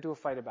 Don't get into a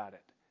fight about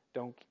it.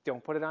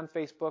 Don't put it on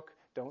Facebook.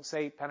 Don't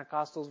say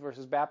Pentecostals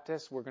versus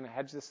Baptists. We're going to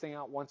hedge this thing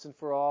out once and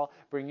for all.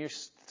 Bring your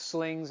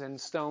slings and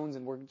stones,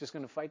 and we're just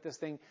going to fight this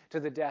thing to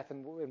the death.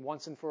 And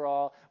once and for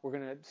all, we're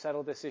going to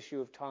settle this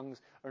issue of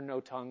tongues or no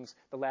tongues.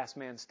 The last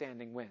man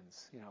standing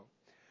wins.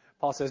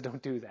 Paul says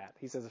don't do that.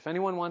 He says if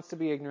anyone wants to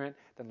be ignorant,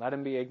 then let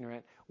him be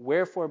ignorant.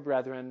 Wherefore,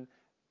 brethren,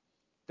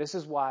 this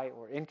is why,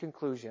 or in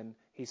conclusion,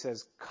 he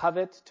says,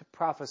 covet to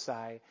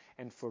prophesy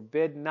and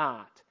forbid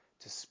not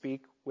to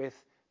speak with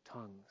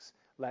tongues.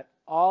 Let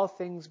all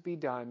things be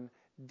done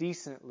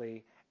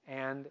decently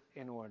and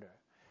in order.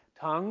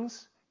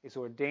 Tongues is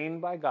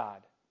ordained by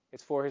God.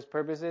 It's for his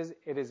purposes.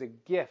 It is a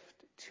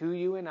gift to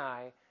you and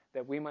I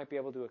that we might be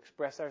able to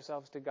express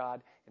ourselves to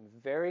God in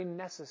very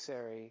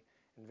necessary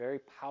and very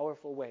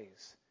powerful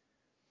ways.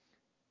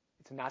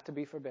 It's not to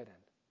be forbidden.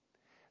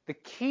 The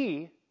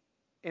key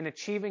in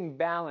achieving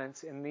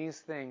balance in these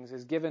things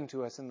is given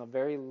to us in the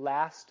very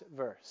last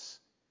verse.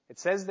 It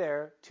says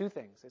there two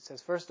things. It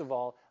says, first of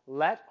all,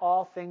 let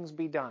all things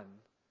be done.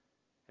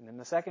 And in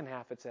the second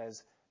half it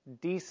says,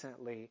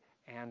 decently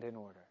and in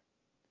order.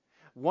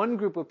 One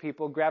group of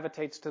people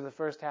gravitates to the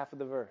first half of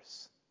the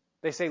verse.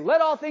 They say,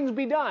 let all things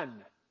be done.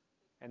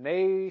 And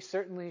they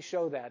certainly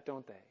show that,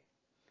 don't they?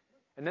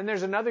 And then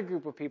there's another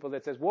group of people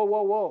that says, whoa,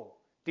 whoa, whoa,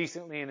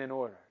 decently and in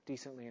order,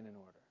 decently and in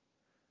order.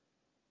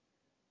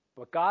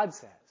 But God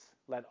says,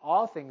 let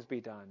all things be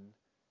done,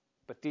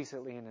 but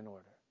decently and in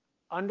order.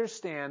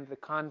 Understand the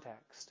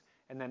context,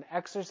 and then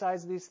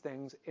exercise these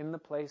things in the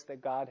place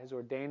that God has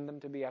ordained them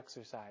to be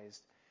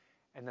exercised,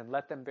 and then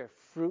let them bear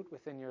fruit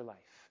within your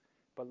life.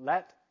 But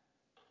let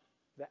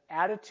the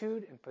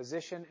attitude and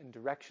position and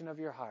direction of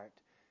your heart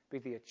be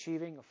the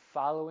achieving of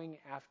following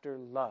after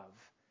love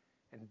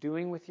and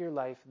doing with your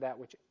life that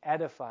which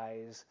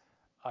edifies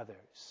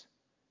others.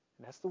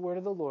 And that's the word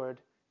of the Lord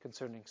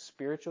concerning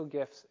spiritual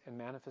gifts and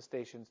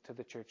manifestations to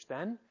the church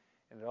then,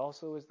 and it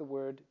also is the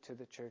word to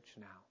the church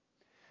now.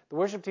 The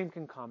worship team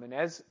can come, and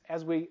as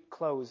we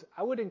close,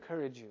 I would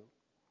encourage you,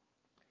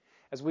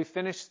 as we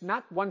finish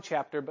not one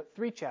chapter, but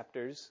 3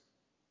 chapters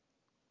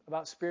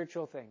about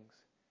spiritual things,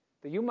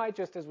 that you might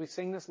just, as we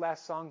sing this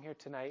last song here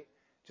tonight,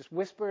 just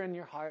whisper in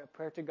your heart a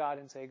prayer to God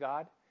and say,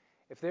 God,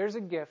 if there's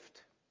a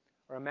gift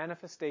or a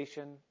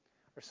manifestation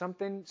or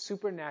something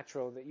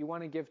supernatural that you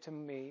want to give to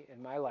me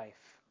in my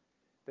life,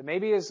 that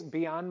maybe is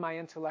beyond my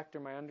intellect or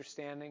my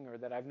understanding, or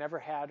that I've never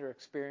had or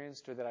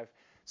experienced, or that I've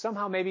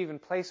somehow maybe even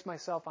placed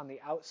myself on the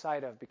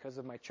outside of because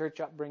of my church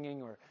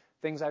upbringing or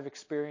things I've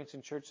experienced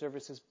in church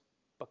services.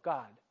 But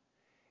God,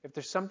 if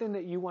there's something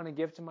that you want to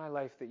give to my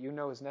life that you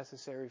know is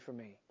necessary for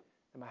me,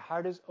 then my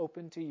heart is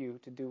open to you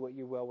to do what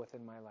you will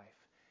within my life.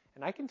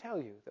 And I can tell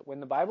you that when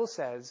the Bible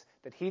says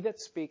that he that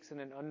speaks in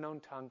an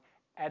unknown tongue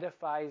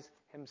edifies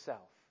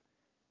himself,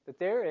 that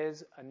there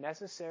is a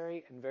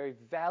necessary and very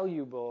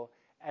valuable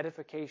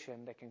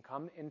edification that can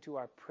come into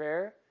our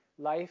prayer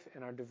life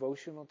and our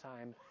devotional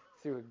time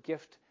through a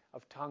gift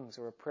of tongues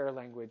or a prayer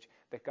language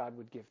that God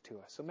would give to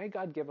us. So may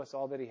God give us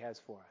all that he has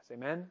for us.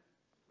 Amen?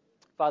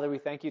 Father, we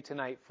thank you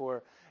tonight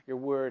for your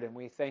word, and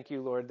we thank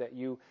you, Lord, that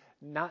you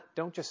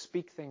don't just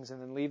speak things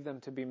and then leave them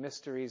to be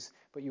mysteries,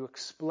 but you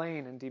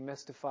explain and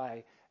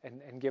demystify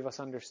and give us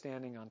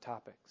understanding on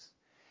topics.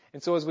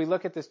 And so as we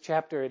look at this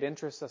chapter, it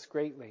interests us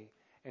greatly,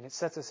 and it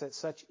sets us at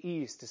such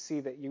ease to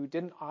see that you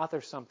didn't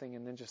author something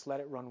and then just let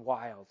it run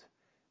wild,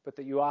 but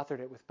that you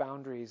authored it with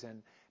boundaries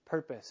and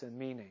purpose and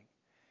meaning.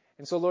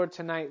 And so, Lord,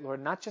 tonight,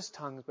 Lord, not just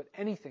tongues, but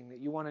anything that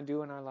you want to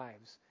do in our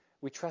lives,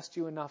 we trust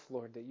you enough,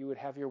 Lord, that you would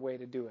have your way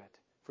to do it.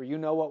 For you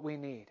know what we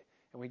need,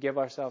 and we give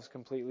ourselves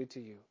completely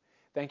to you.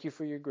 Thank you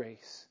for your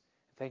grace.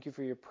 Thank you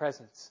for your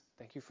presence.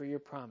 Thank you for your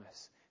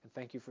promise. And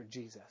thank you for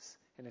Jesus.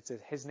 And it's in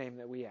his name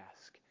that we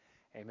ask.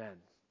 Amen.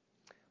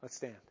 Let's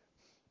stand.